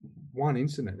one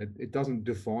incident. It doesn't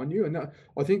define you. And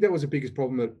I think that was the biggest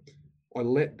problem, that I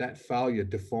let that failure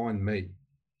define me.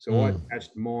 So I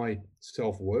attached my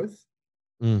self-worth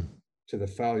to the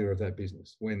failure of that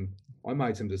business when I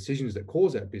made some decisions that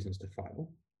caused that business to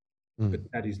fail, but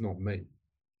that is not me.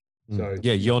 So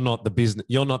you're not the business.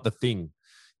 You're not the thing.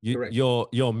 Correct. You're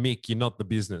Mick. You're not the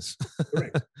business.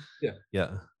 Correct.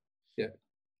 Yeah.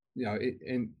 Yeah.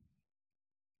 And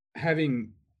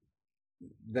having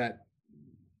that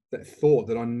thought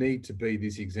that I need to be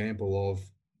this example of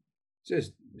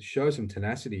just show some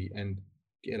tenacity and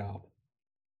get up.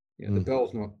 The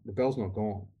bell's not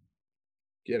gone.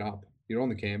 Get up. You're on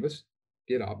the canvas.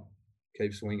 Get up.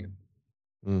 Keep swinging.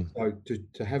 So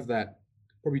to have that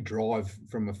probably drive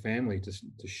from a family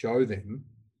to show them,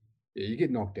 you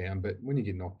get knocked down, but when you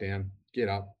get knocked down, get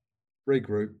up,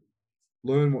 regroup,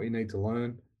 learn what you need to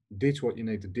learn, ditch what you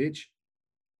need to ditch,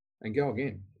 and go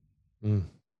again. And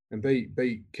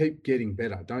keep getting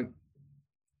better. Don't,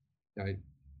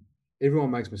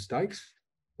 everyone makes mistakes,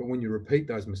 but when you repeat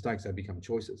those mistakes, they become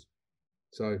choices.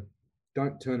 So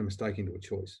don't turn a mistake into a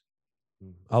choice.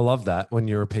 I love that. When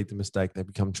you repeat the mistake, they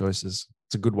become choices.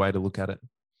 It's a good way to look at it.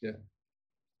 Yeah.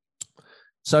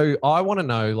 So I want to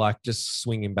know, like, just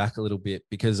swinging back a little bit,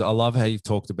 because I love how you've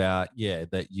talked about,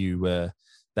 that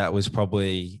that was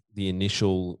probably the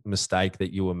initial mistake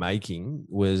that you were making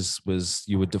was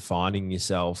you were defining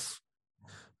yourself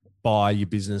by your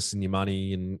business and your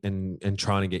money and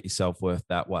trying to get your self-worth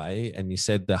that way. And you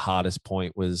said the hardest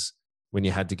point was when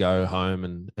you had to go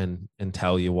home and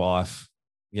tell your wife,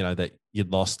 that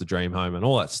you'd lost the dream home and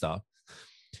all that stuff.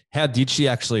 How did she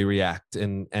actually react?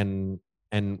 And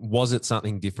was it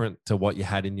something different to what you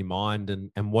had in your mind?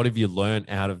 And what have you learned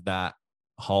out of that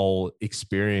whole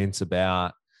experience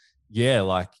about,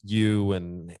 like you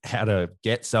and how to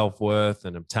get self-worth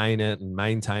and obtain it and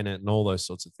maintain it and all those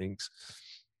sorts of things?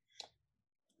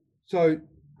 So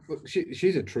look,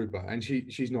 she's a trooper, and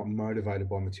she's not motivated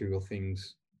by material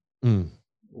things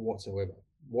whatsoever.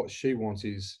 What she wants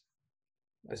is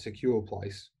a secure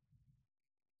place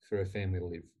for her family to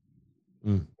live,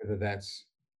 whether that's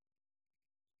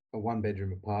a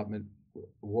one-bedroom apartment,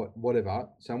 whatever,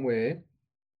 somewhere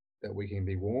that we can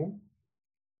be warm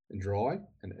and dry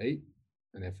and eat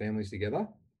and have families together.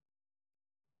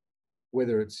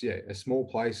 Whether it's a small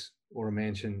place or a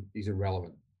mansion is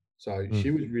irrelevant. So she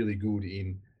was really good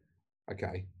in,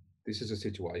 okay, this is a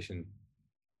situation.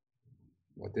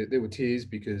 Like there were tears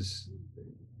because,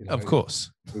 of course,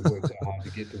 we worked so hard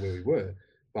to get to where we were,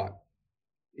 but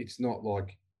it's not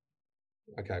like,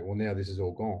 okay, well now this is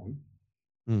all gone.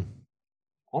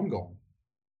 I'm gone.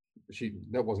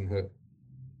 That wasn't her.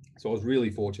 So I was really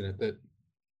fortunate that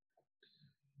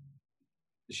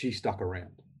she stuck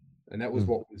around. And that was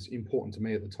what was important to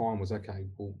me at the time was, okay,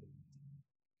 well,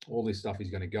 all this stuff is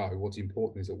going to go. What's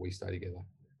important is that we stay together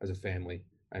as a family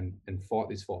and fight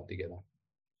this fight together.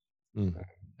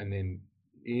 And then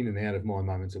in and out of my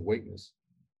moments of weakness,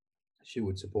 she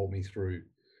would support me through,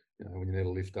 when you need to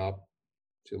lift up,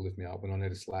 she'll lift me up. When I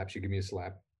need a slap, she'll give me a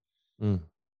slap.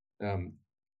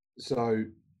 So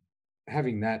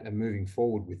having that and moving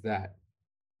forward with that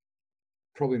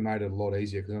probably made it a lot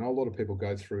easier, because I know a lot of people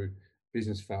go through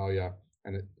business failure,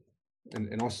 and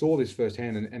I saw this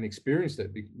firsthand and experienced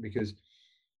it, because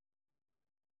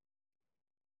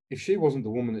if she wasn't the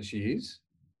woman that she is,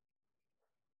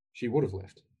 she would have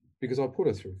left because I put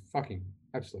her through fucking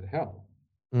absolute hell.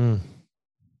 Mm.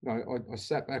 I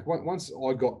sat back once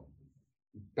I got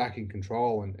back in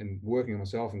control and working on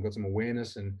myself and got some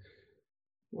awareness. And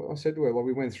I said to her,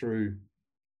 we went through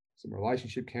some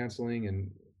relationship counseling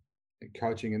and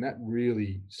coaching, and that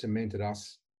really cemented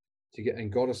us to get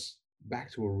and got us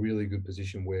back to a really good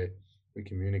position where we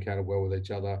communicated well with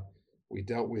each other. We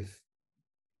dealt with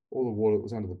all the water that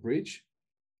was under the bridge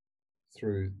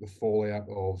through the fallout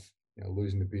of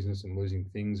losing the business and losing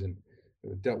things, and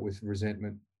dealt with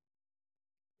resentment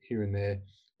here and there.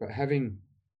 But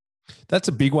that's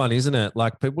a big one, isn't it?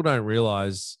 Like, people don't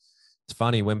realize. It's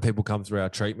funny when people come through our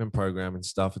treatment program and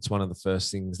stuff, it's one of the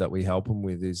first things that we help them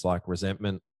with is like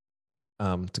resentment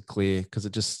to clear, because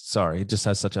it just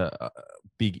has such a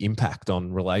big impact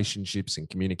on relationships and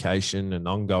communication and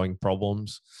ongoing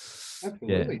problems.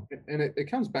 Absolutely. Yeah. And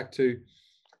it comes back to,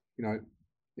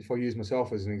 if I use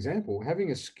myself as an example,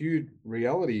 having a skewed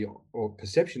reality or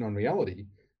perception on reality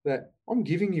that I'm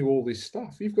giving you all this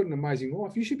stuff. You've got an amazing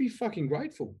life. You should be fucking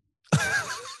grateful.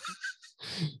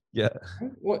 Yeah.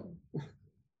 What?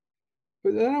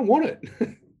 But they don't want it.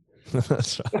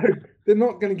 That's right. So they're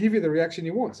not going to give you the reaction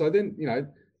you want. So then,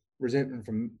 resentment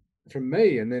from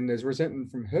me, and then there's resentment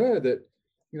from her that,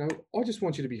 I just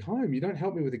want you to be home. You don't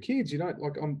help me with the kids. You don't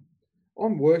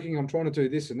I'm working. I'm trying to do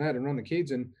this and that and run the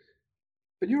kids,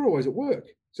 but you're always at work.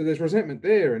 So there's resentment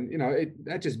there, and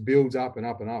that just builds up and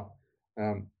up and up.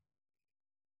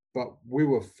 But we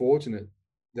were fortunate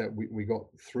that we got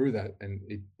through that, and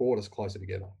it brought us closer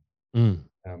together.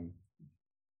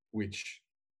 Which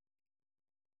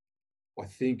I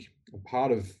think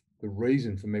part of the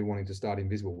reason for me wanting to start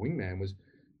Invisible Wingman was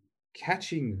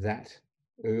catching that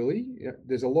early.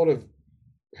 There's a lot of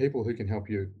people who can help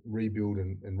you rebuild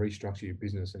and restructure your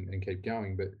business and keep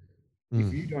going. But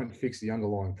if you don't fix the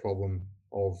underlying problem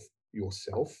of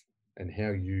yourself and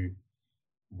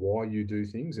why you do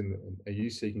things, and are you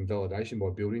seeking validation by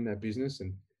building that business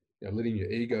and letting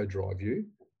your ego drive you,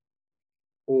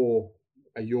 or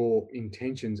are your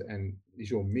intentions and is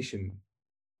your mission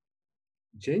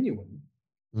genuine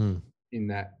in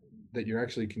that you're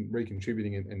actually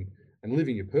recontributing and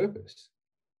living your purpose?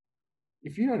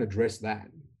 If you don't address that,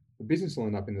 the business will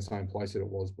end up in the same place that it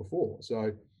was before.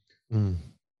 So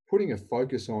putting a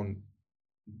focus on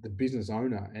the business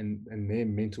owner and their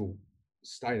mental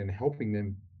state and helping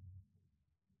them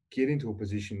get into a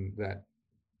position that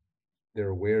they're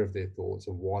aware of their thoughts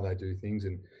and why they do things,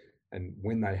 and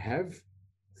when they have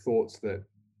thoughts that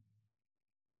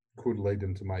could lead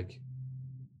them to make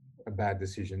a bad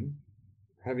decision,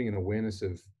 having an awareness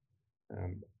of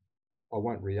I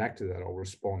won't react to that, I'll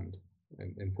respond,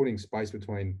 and putting space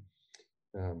between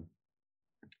a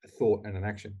thought and an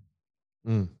action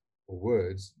or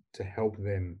words to help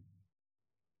them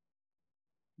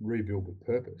rebuild with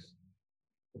purpose,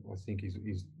 I think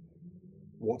is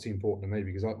what's important to me,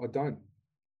 because I don't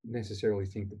necessarily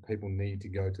think that people need to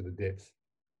go to the depth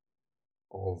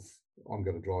of I'm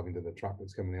going to drive into the truck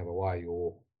that's coming the other way,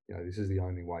 or this is the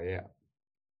only way out.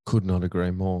 Could not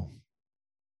agree more.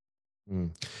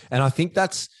 And I think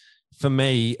that's, for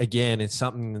me, again, it's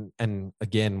something, and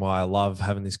again, why I love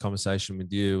having this conversation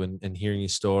with you and hearing your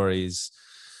stories.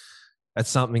 That's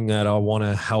something that I want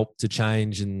to help to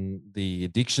change in the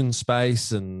addiction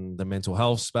space and the mental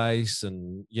health space.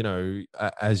 And,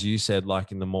 as you said,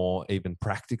 like in the more even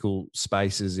practical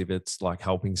spaces, if it's like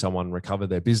helping someone recover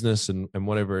their business and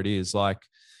whatever it is, like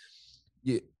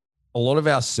a lot of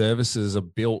our services are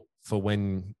built for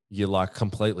when you're like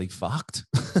completely fucked.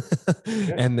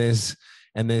 Yeah. And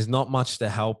there's not much to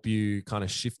help you kind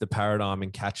of shift the paradigm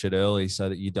and catch it early so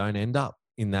that you don't end up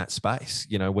in that space,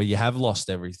 where you have lost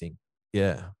everything.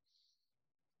 Yeah.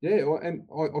 Yeah. And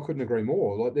I couldn't agree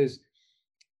more. Like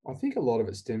I think a lot of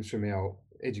it stems from our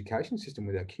education system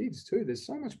with our kids too. There's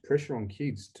so much pressure on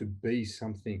kids to be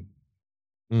something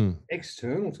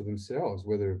external to themselves,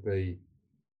 whether it be,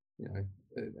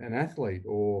 an athlete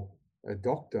or a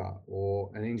doctor or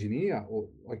an engineer, or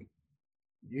like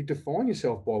you define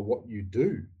yourself by what you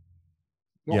do,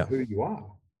 not who you are.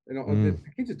 And the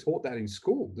kids are taught that in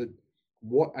school, that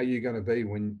what are you going to be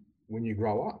when you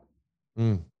grow up?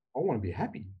 I want to be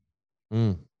happy.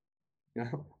 I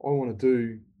want to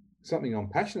do something I'm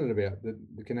passionate about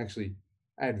that can actually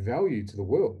add value to the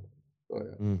world.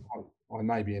 I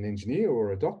may be an engineer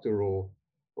or a doctor or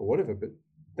whatever, but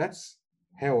that's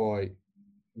how I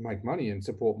make money and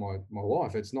support my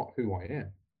life. It's not who I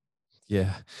am.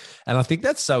 Yeah. And I think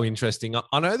that's so interesting.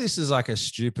 I know this is like a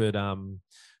stupid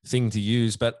thing to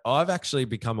use, but I've actually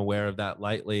become aware of that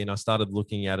lately, and I started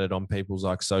looking at it on people's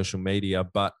like social media.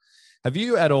 But have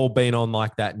you at all been on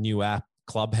like that new app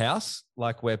Clubhouse,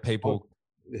 like where people.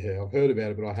 I've heard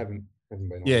about it, but I haven't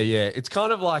been on Yeah, it. yeah. It's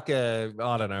kind of like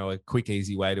a quick,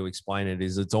 easy way to explain it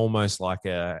is it's almost like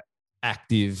a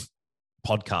active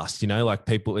podcast, like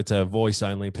people, it's a voice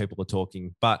only, people are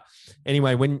talking. But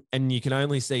anyway, and you can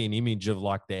only see an image of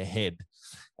like their head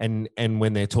and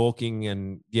when they're talking,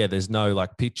 and there's no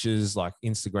like pictures like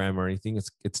Instagram or anything.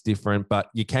 It's different, but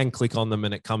you can click on them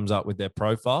and it comes up with their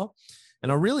profile.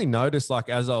 And I really noticed, like,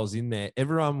 as I was in there,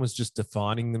 everyone was just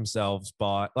defining themselves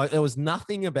by, like, there was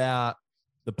nothing about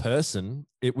the person.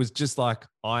 It was just like,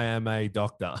 I am a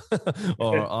doctor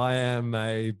or I am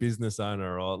a business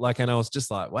owner, or like, and I was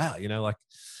just like, wow, like,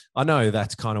 I know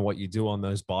that's kind of what you do on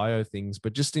those bio things,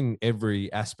 but just in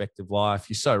every aspect of life,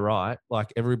 you're so right.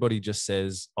 Like, everybody just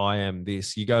says, I am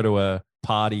this. You go to a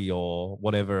party or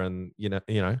whatever, and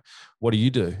what do you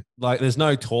do? Like, there's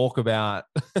no talk about,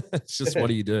 it's just, what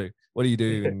do you do? What do you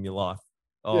do in your life?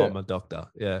 Oh, Yeah. I'm a doctor.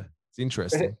 Yeah. It's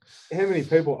interesting. How many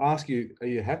people ask you, are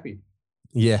you happy?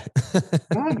 Yeah.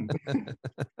 None.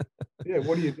 Yeah.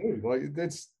 What do you do? Like,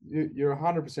 you're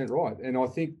 100% right. And I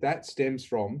think that stems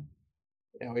from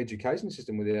our education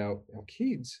system with our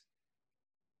kids.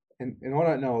 And I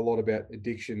don't know a lot about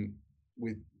addiction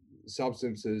with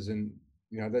substances, and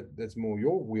that's more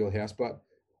your wheelhouse, but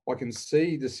I can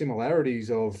see the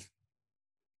similarities of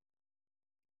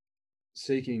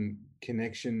seeking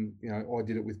connection. I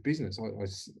did it with business.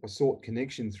 I sought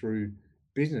connection through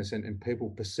business and people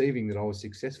perceiving that I was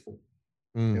successful.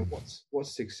 Now,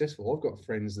 what's successful? I've got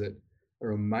friends that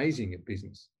are amazing at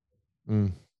business,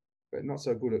 but not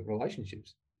so good at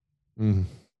relationships.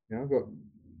 I've got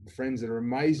friends that are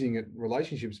amazing at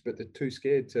relationships, but they're too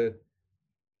scared to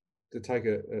take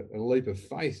a leap of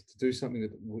faith to do something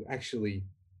that will actually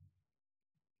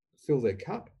fill their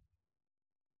cup.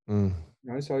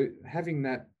 So having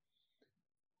that,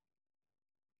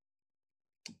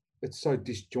 it's so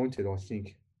disjointed, I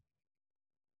think.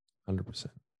 100%.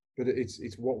 But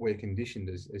it's what we're conditioned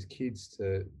as kids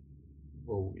to,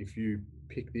 well, if you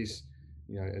pick this,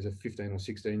 as a 15 or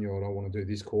 16-year-old, I want to do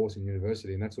this course in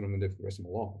university, and that's what I'm going to do for the rest of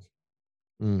my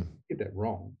life. Get that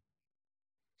wrong.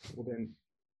 Well, then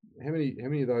how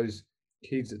many of those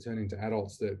kids that turn into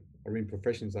adults that are in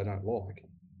professions they don't like,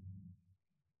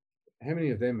 how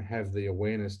many of them have the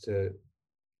awareness to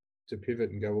pivot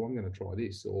and go, well, I'm going to try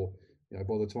this? Or,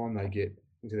 by the time they get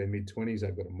into their mid-20s,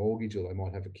 they've got a mortgage, or they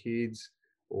might have kids,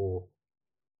 or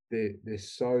they're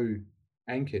so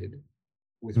anchored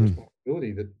with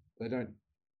responsibility that they don't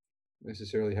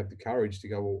necessarily have the courage to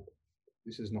go, well,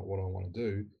 this is not what I want to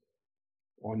do.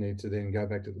 I need to then go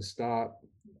back to the start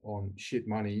on shit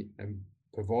money and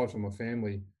provide for my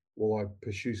family while I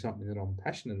pursue something that I'm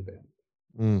passionate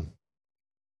about.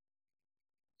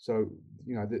 So,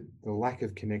 the lack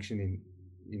of connection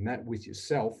in that with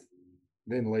yourself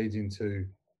then leads into,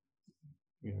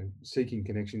 seeking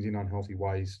connections in unhealthy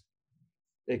ways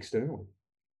externally.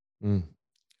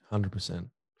 100%.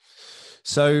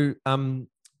 So,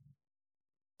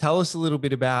 tell us a little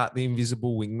bit about the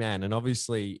Invisible Wingman, and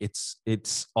obviously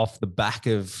it's off the back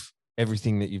of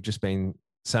everything that you've just been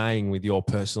saying with your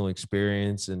personal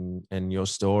experience and your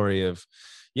story of,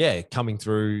 coming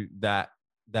through that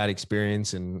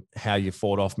experience and how you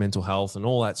fought off mental health and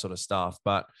all that sort of stuff.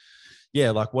 But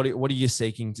like what are you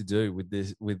seeking to do with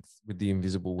this, with the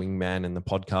Invisible Wingman and the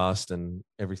podcast and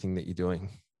everything that you're doing?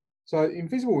 So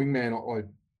Invisible Wingman,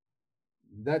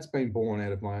 that's been born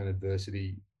out of my own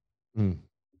adversity.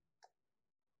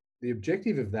 The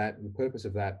objective of that and the purpose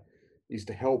of that is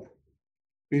to help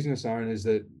business owners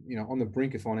that, on the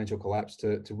brink of financial collapse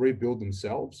to rebuild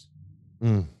themselves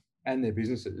and their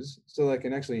businesses so they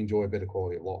can actually enjoy a better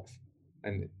quality of life.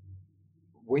 And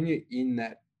when you're in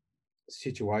that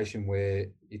situation where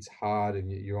it's hard and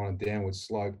you're on a downward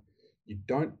slope, you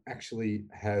don't actually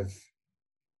have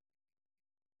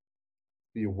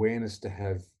the awareness to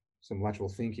have some lateral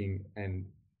thinking and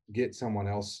get someone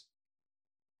else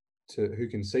who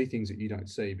can see things that you don't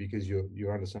see because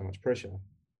you're under so much pressure,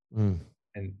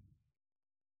 and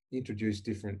introduce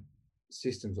different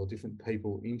systems or different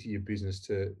people into your business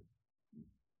to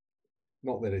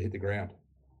not let it hit the ground,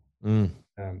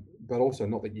 but also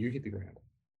not let you hit the ground.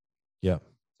 Yeah.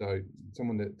 So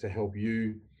someone to help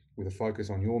you with a focus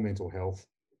on your mental health,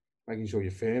 making sure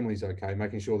your family's okay,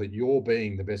 making sure that you're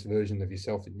being the best version of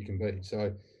yourself that you can be.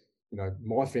 So,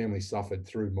 my family suffered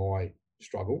through my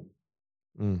struggle.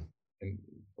 And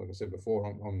like I said before,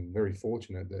 I'm very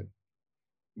fortunate that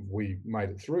we made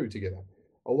it through together.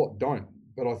 A lot don't,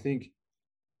 but I think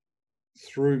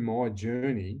through my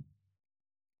journey,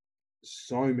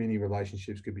 so many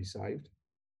relationships could be saved.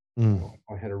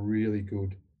 I had a really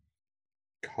good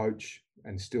coach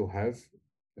and still have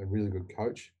a really good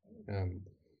coach.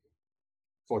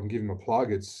 If I can give him a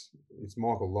plug, it's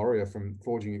Michael Laurier from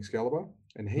Forging Excalibur,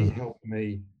 and he helped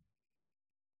me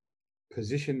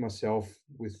position myself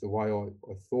with the way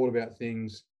I thought about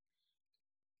things,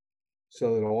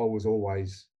 so that I was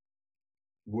always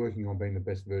working on being the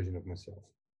best version of myself,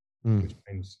 which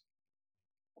means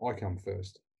I come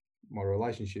first. My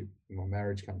relationship, my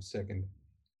marriage comes second.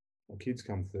 My kids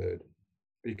come third,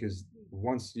 because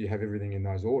once you have everything in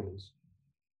those orders,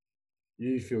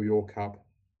 you fill your cup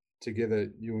together,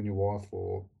 you and your wife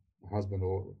or husband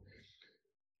or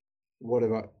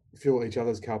whatever, fill each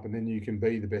other's cup, and then you can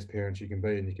be the best parents you can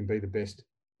be, and you can be the best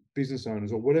business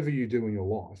owners, or whatever you do in your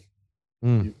life.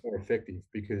 You're more effective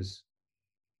because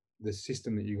the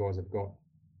system that you guys have got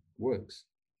works,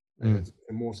 and it's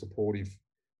a more supportive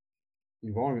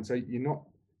environment. So you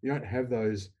don't have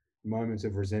those moments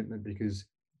of resentment because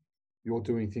you're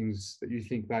doing things that you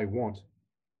think they want,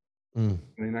 and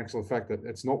in actual fact that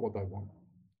it's not what they want.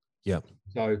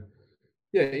 So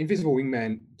yeah, Invisible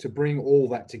Wingman, to bring all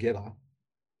that together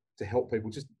to help people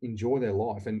just enjoy their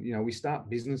life. And we start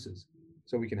businesses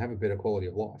so we can have a better quality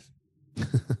of life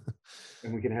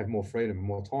and we can have more freedom and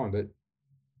more time. But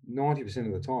 90%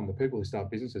 of the time, the people who start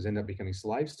businesses end up becoming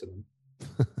slaves to them.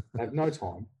 They have no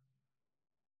time.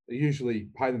 They usually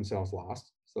pay themselves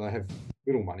last, so they have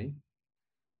little money,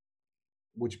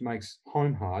 which makes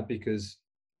home hard because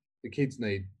the kids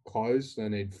need clothes, they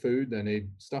need food, they need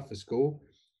stuff for school.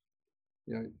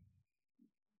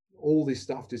 All this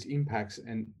stuff just impacts,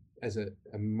 and as a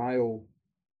male,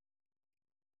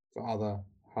 father,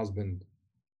 husband,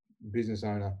 business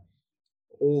owner,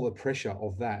 all the pressure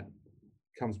of that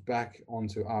comes back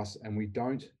onto us, and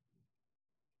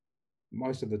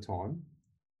most of the time,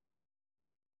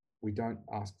 we don't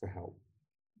ask for help.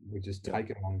 We just take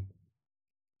it on,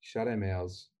 shut our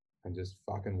mouths, and just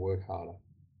fucking work harder.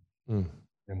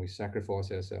 And we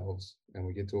sacrifice ourselves, and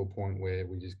we get to a point where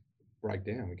we just break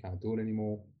down. We can't do it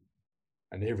anymore,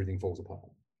 and everything falls apart.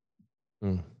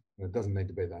 And it doesn't need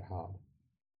to be that hard.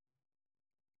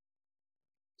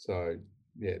 So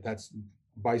yeah, that's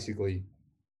basically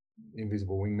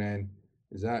Invisible Wingman.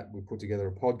 Is that we put together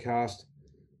a podcast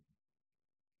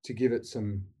to give it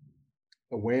some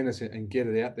awareness and get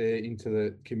it out there into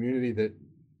the community that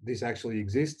this actually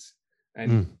exists.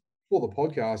 And for the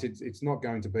podcast, it's not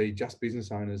going to be just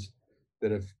business owners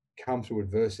that have come through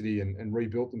adversity and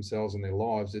rebuilt themselves in their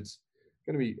lives. It's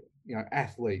going to be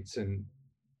athletes and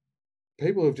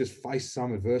people who have just faced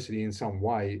some adversity in some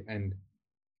way and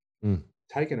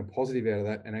taken a positive out of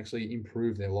that and actually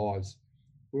improve their lives.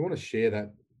 We want to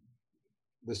share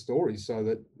the stories, so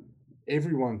that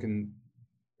everyone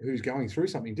who's going through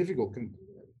something difficult can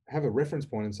have a reference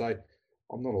point and say,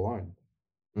 I'm not alone.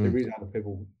 There is other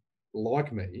people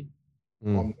like me.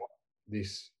 I'm not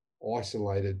this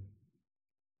isolated,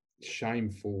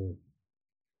 shameful,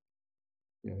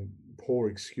 poor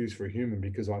excuse for a human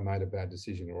because I made a bad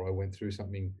decision or I went through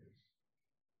something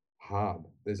hard.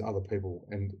 There's other people,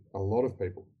 and a lot of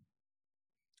people.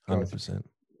 100%.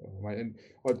 And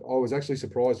I was actually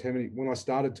surprised how many, when I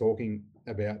started talking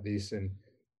about this and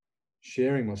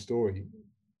sharing my story,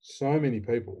 so many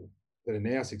people that are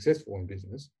now successful in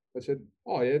business, they said,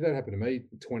 oh yeah, that happened to me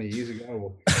 20 years ago,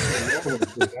 or I went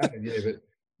through that, and I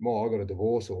got a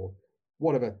divorce or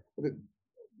whatever.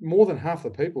 More than half the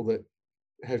people that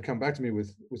have come back to me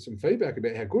with some feedback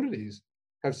about how good it is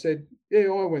have said, yeah,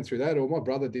 I went through that, or my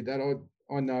brother did that.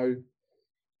 I know.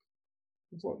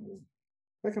 It's like,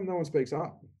 how come no one speaks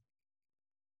up?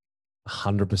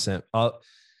 100%.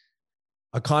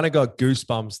 I kind of got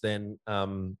goosebumps then,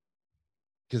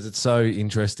 because it's so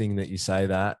interesting that you say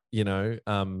that,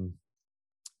 and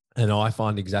I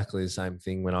find exactly the same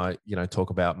thing when I, talk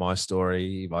about my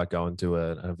story. If I go and do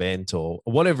an event or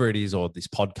whatever it is, or this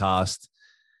podcast,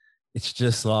 it's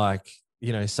just like,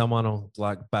 someone will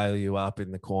like bail you up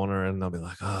in the corner and they'll be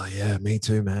like, oh yeah, me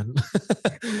too, man.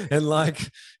 And like,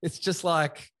 it's just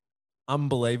like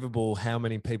unbelievable how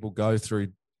many people go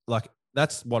through. Like,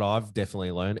 that's what I've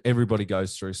definitely learned. Everybody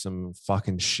goes through some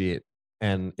fucking shit.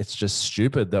 And it's just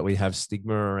stupid that we have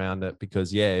stigma around it,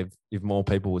 because if more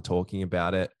people were talking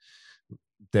about it,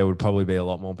 there would probably be a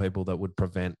lot more people that would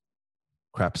prevent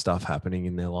crap stuff happening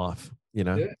in their life,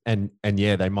 and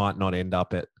they might not end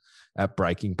up at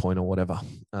breaking point or whatever.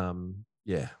 Couldn't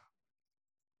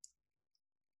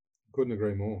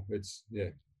agree more. It's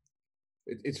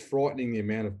frightening the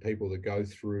amount of people that go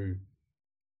through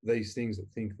these things that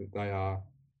think that they are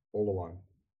all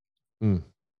alone.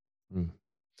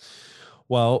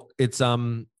 Well, it's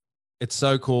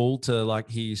so cool to like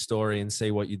hear your story and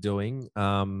see what you're doing.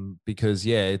 Because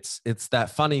it's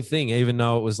that funny thing, even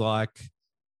though it was like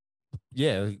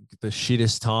the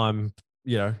shittest time,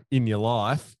 in your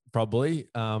life, probably,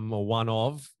 or one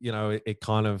of, it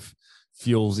kind of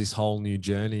fuels this whole new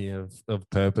journey of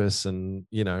purpose. And,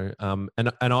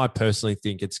 and I personally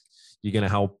think you're going to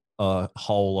help a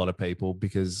whole lot of people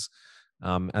because,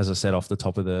 as I said, off the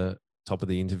top of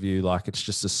the interview, like it's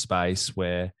just a space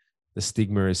where the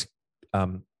stigma is,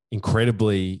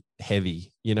 incredibly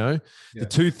heavy, the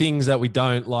two things that we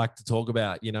don't like to talk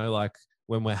about, like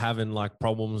when we're having like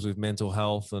problems with mental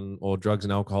health or drugs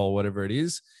and alcohol, whatever it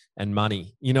is, and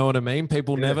money, you know what I mean?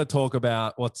 People never talk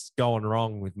about what's going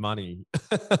wrong with money.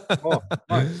 Oh,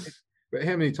 mate, but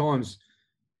how many times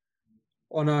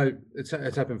I know it's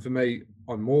happened for me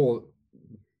on more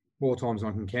times than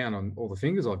I can count on all the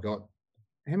fingers I've got.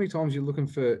 How many times you're looking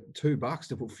for $2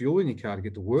 to put fuel in your car to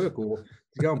get to work, or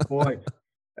to go and buy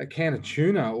a can of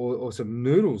tuna or some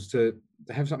noodles to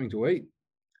have something to eat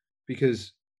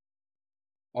because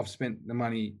I've spent the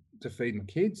money to feed my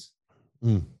kids,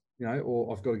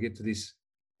 or I've got to get to this,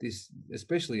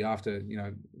 especially after,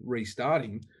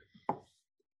 restarting,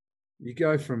 you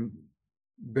go from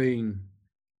being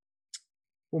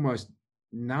almost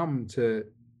numb to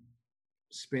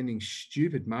spending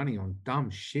stupid money on dumb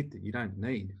shit that you don't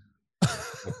need. I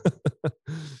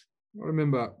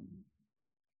remember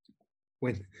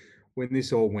when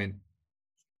this all went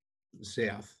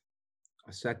south,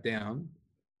 I sat down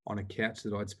on a couch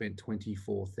that I'd spent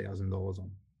 $24,000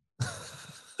 on.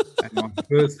 And my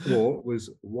first thought was,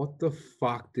 what the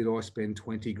fuck did I spend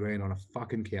 20 grand on a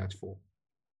fucking couch for?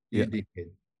 You dickhead.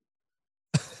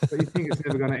 But you think it's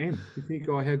never going to end. You think,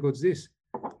 oh, how good's this?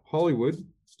 Hollywood,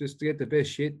 just to get the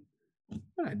best shit.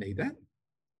 I don't need that.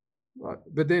 Right.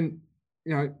 But then,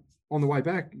 on the way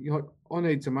back, you're like, I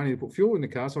need some money to put fuel in the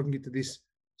car so I can get to this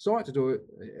site to do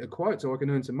a quote so I can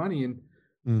earn some money. And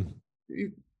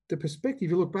the perspective,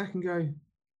 you look back and go,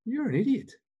 you're an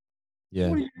idiot. Yeah.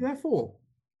 What do you do that for?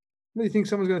 Do you think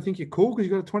someone's going to think you're cool because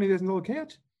you've got a $20,000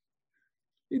 couch?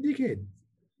 You dickhead.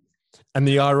 And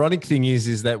the ironic thing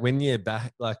is that when you're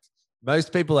back, like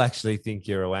most people actually think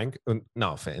you're a wank.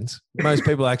 No offense. Most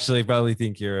people actually probably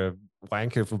think you're a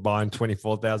wanker for buying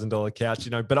 $24,000 couch,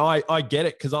 But I get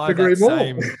it because I have that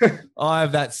same. I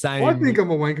have that same. I think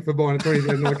I'm a wanker for buying a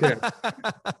 $20,000 couch.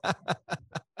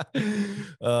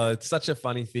 It's such a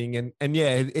funny thing, and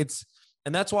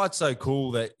and that's why it's so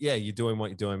cool that you're doing what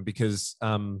you're doing because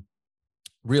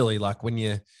really, like when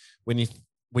you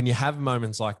have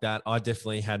moments like that, I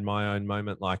definitely had my own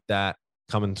moment like that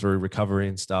coming through recovery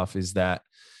and stuff, is that,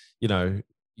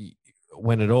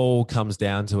 when it all comes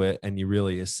down to it and you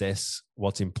really assess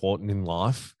what's important in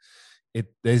life,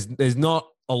 there's not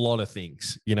a lot of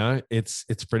things,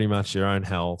 it's pretty much your own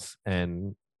health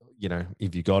and,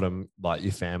 if you got them, like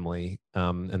your family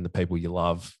and the people you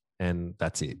love. And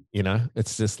that's it,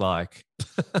 it's just like,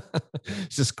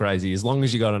 it's just crazy. As long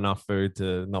as you got enough food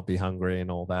to not be hungry and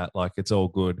all that, like it's all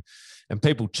good. And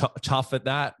people chuff at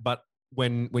that. But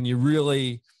when you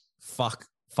really fuck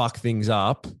things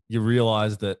up, you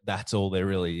realize that that's all there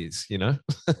really is, and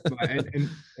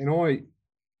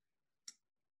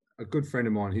a good friend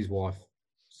of mine, his wife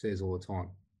says all the time,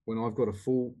 when I've got a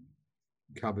full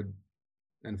cupboard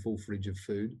and full fridge of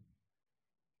food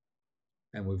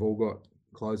and we've all got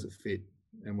clothes that fit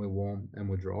and we're warm and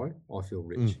we're dry, I feel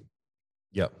rich.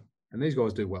 Yep. And these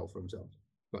guys do well for themselves,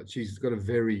 but she's got a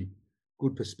very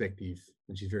good perspective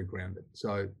and she's very grounded.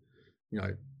 So,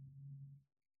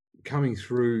 coming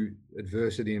through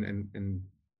adversity and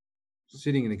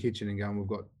sitting in the kitchen and going, we've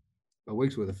got a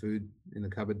week's worth of food in the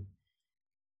cupboard.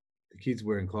 The kids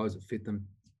wearing clothes that fit them,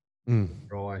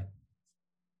 dry.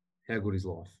 How good is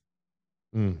life?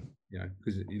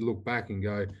 Because you look back and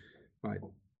go, mate,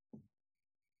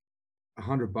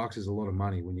 $100 is a lot of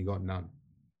money when you got none.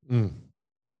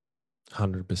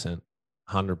 100%.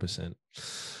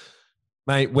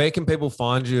 Mate, where can people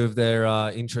find you if they're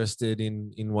interested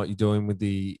in what you're doing with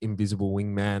the Invisible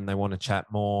Wingman? They want to chat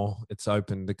more. It's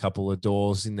opened a couple of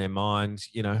doors in their mind.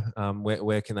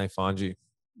 Where can they find you?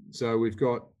 So we've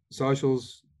got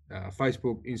socials,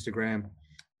 Facebook, Instagram.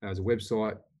 There's a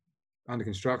website under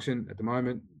construction at the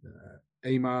moment.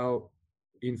 Email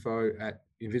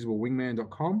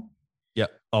info@invisiblewingman.com.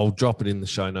 Yep, I'll drop it in the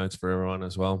show notes for everyone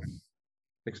as well.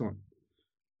 Excellent.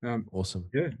 Awesome.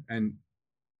 Yeah, and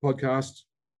podcast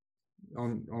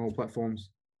on all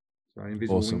platforms. So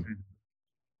Invisible Wingman.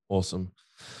 Awesome.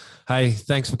 Hey,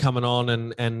 thanks for coming on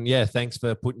and thanks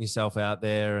for putting yourself out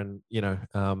there and,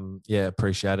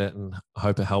 appreciate it and I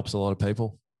hope it helps a lot of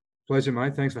people. Pleasure,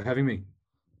 mate. Thanks for having me.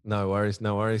 No worries.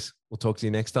 We'll talk to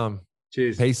you next time.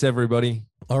 Cheers. Peace, everybody.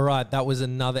 All right. That was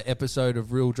another episode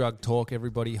of Real Drug Talk,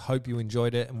 everybody. Hope you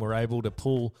enjoyed it and were able to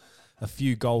pull a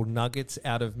few gold nuggets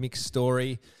out of Mick's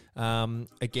story.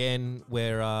 Again,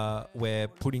 we're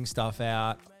putting stuff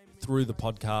out through the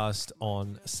podcast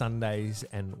on Sundays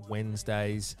and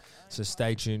Wednesdays, so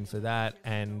stay tuned for that.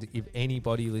 And if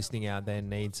anybody listening out there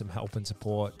needs some help and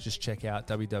support, just check out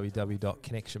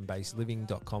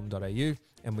www.connectionbasedliving.com.au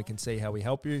and we can see how we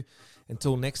help you.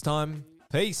 Until next time,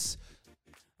 peace.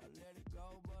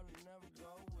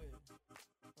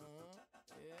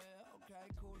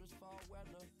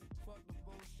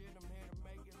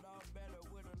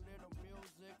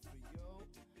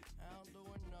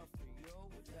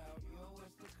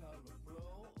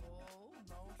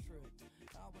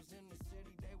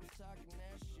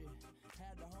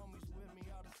 Had the homies with me,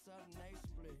 all of a sudden they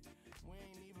split. We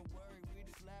ain't even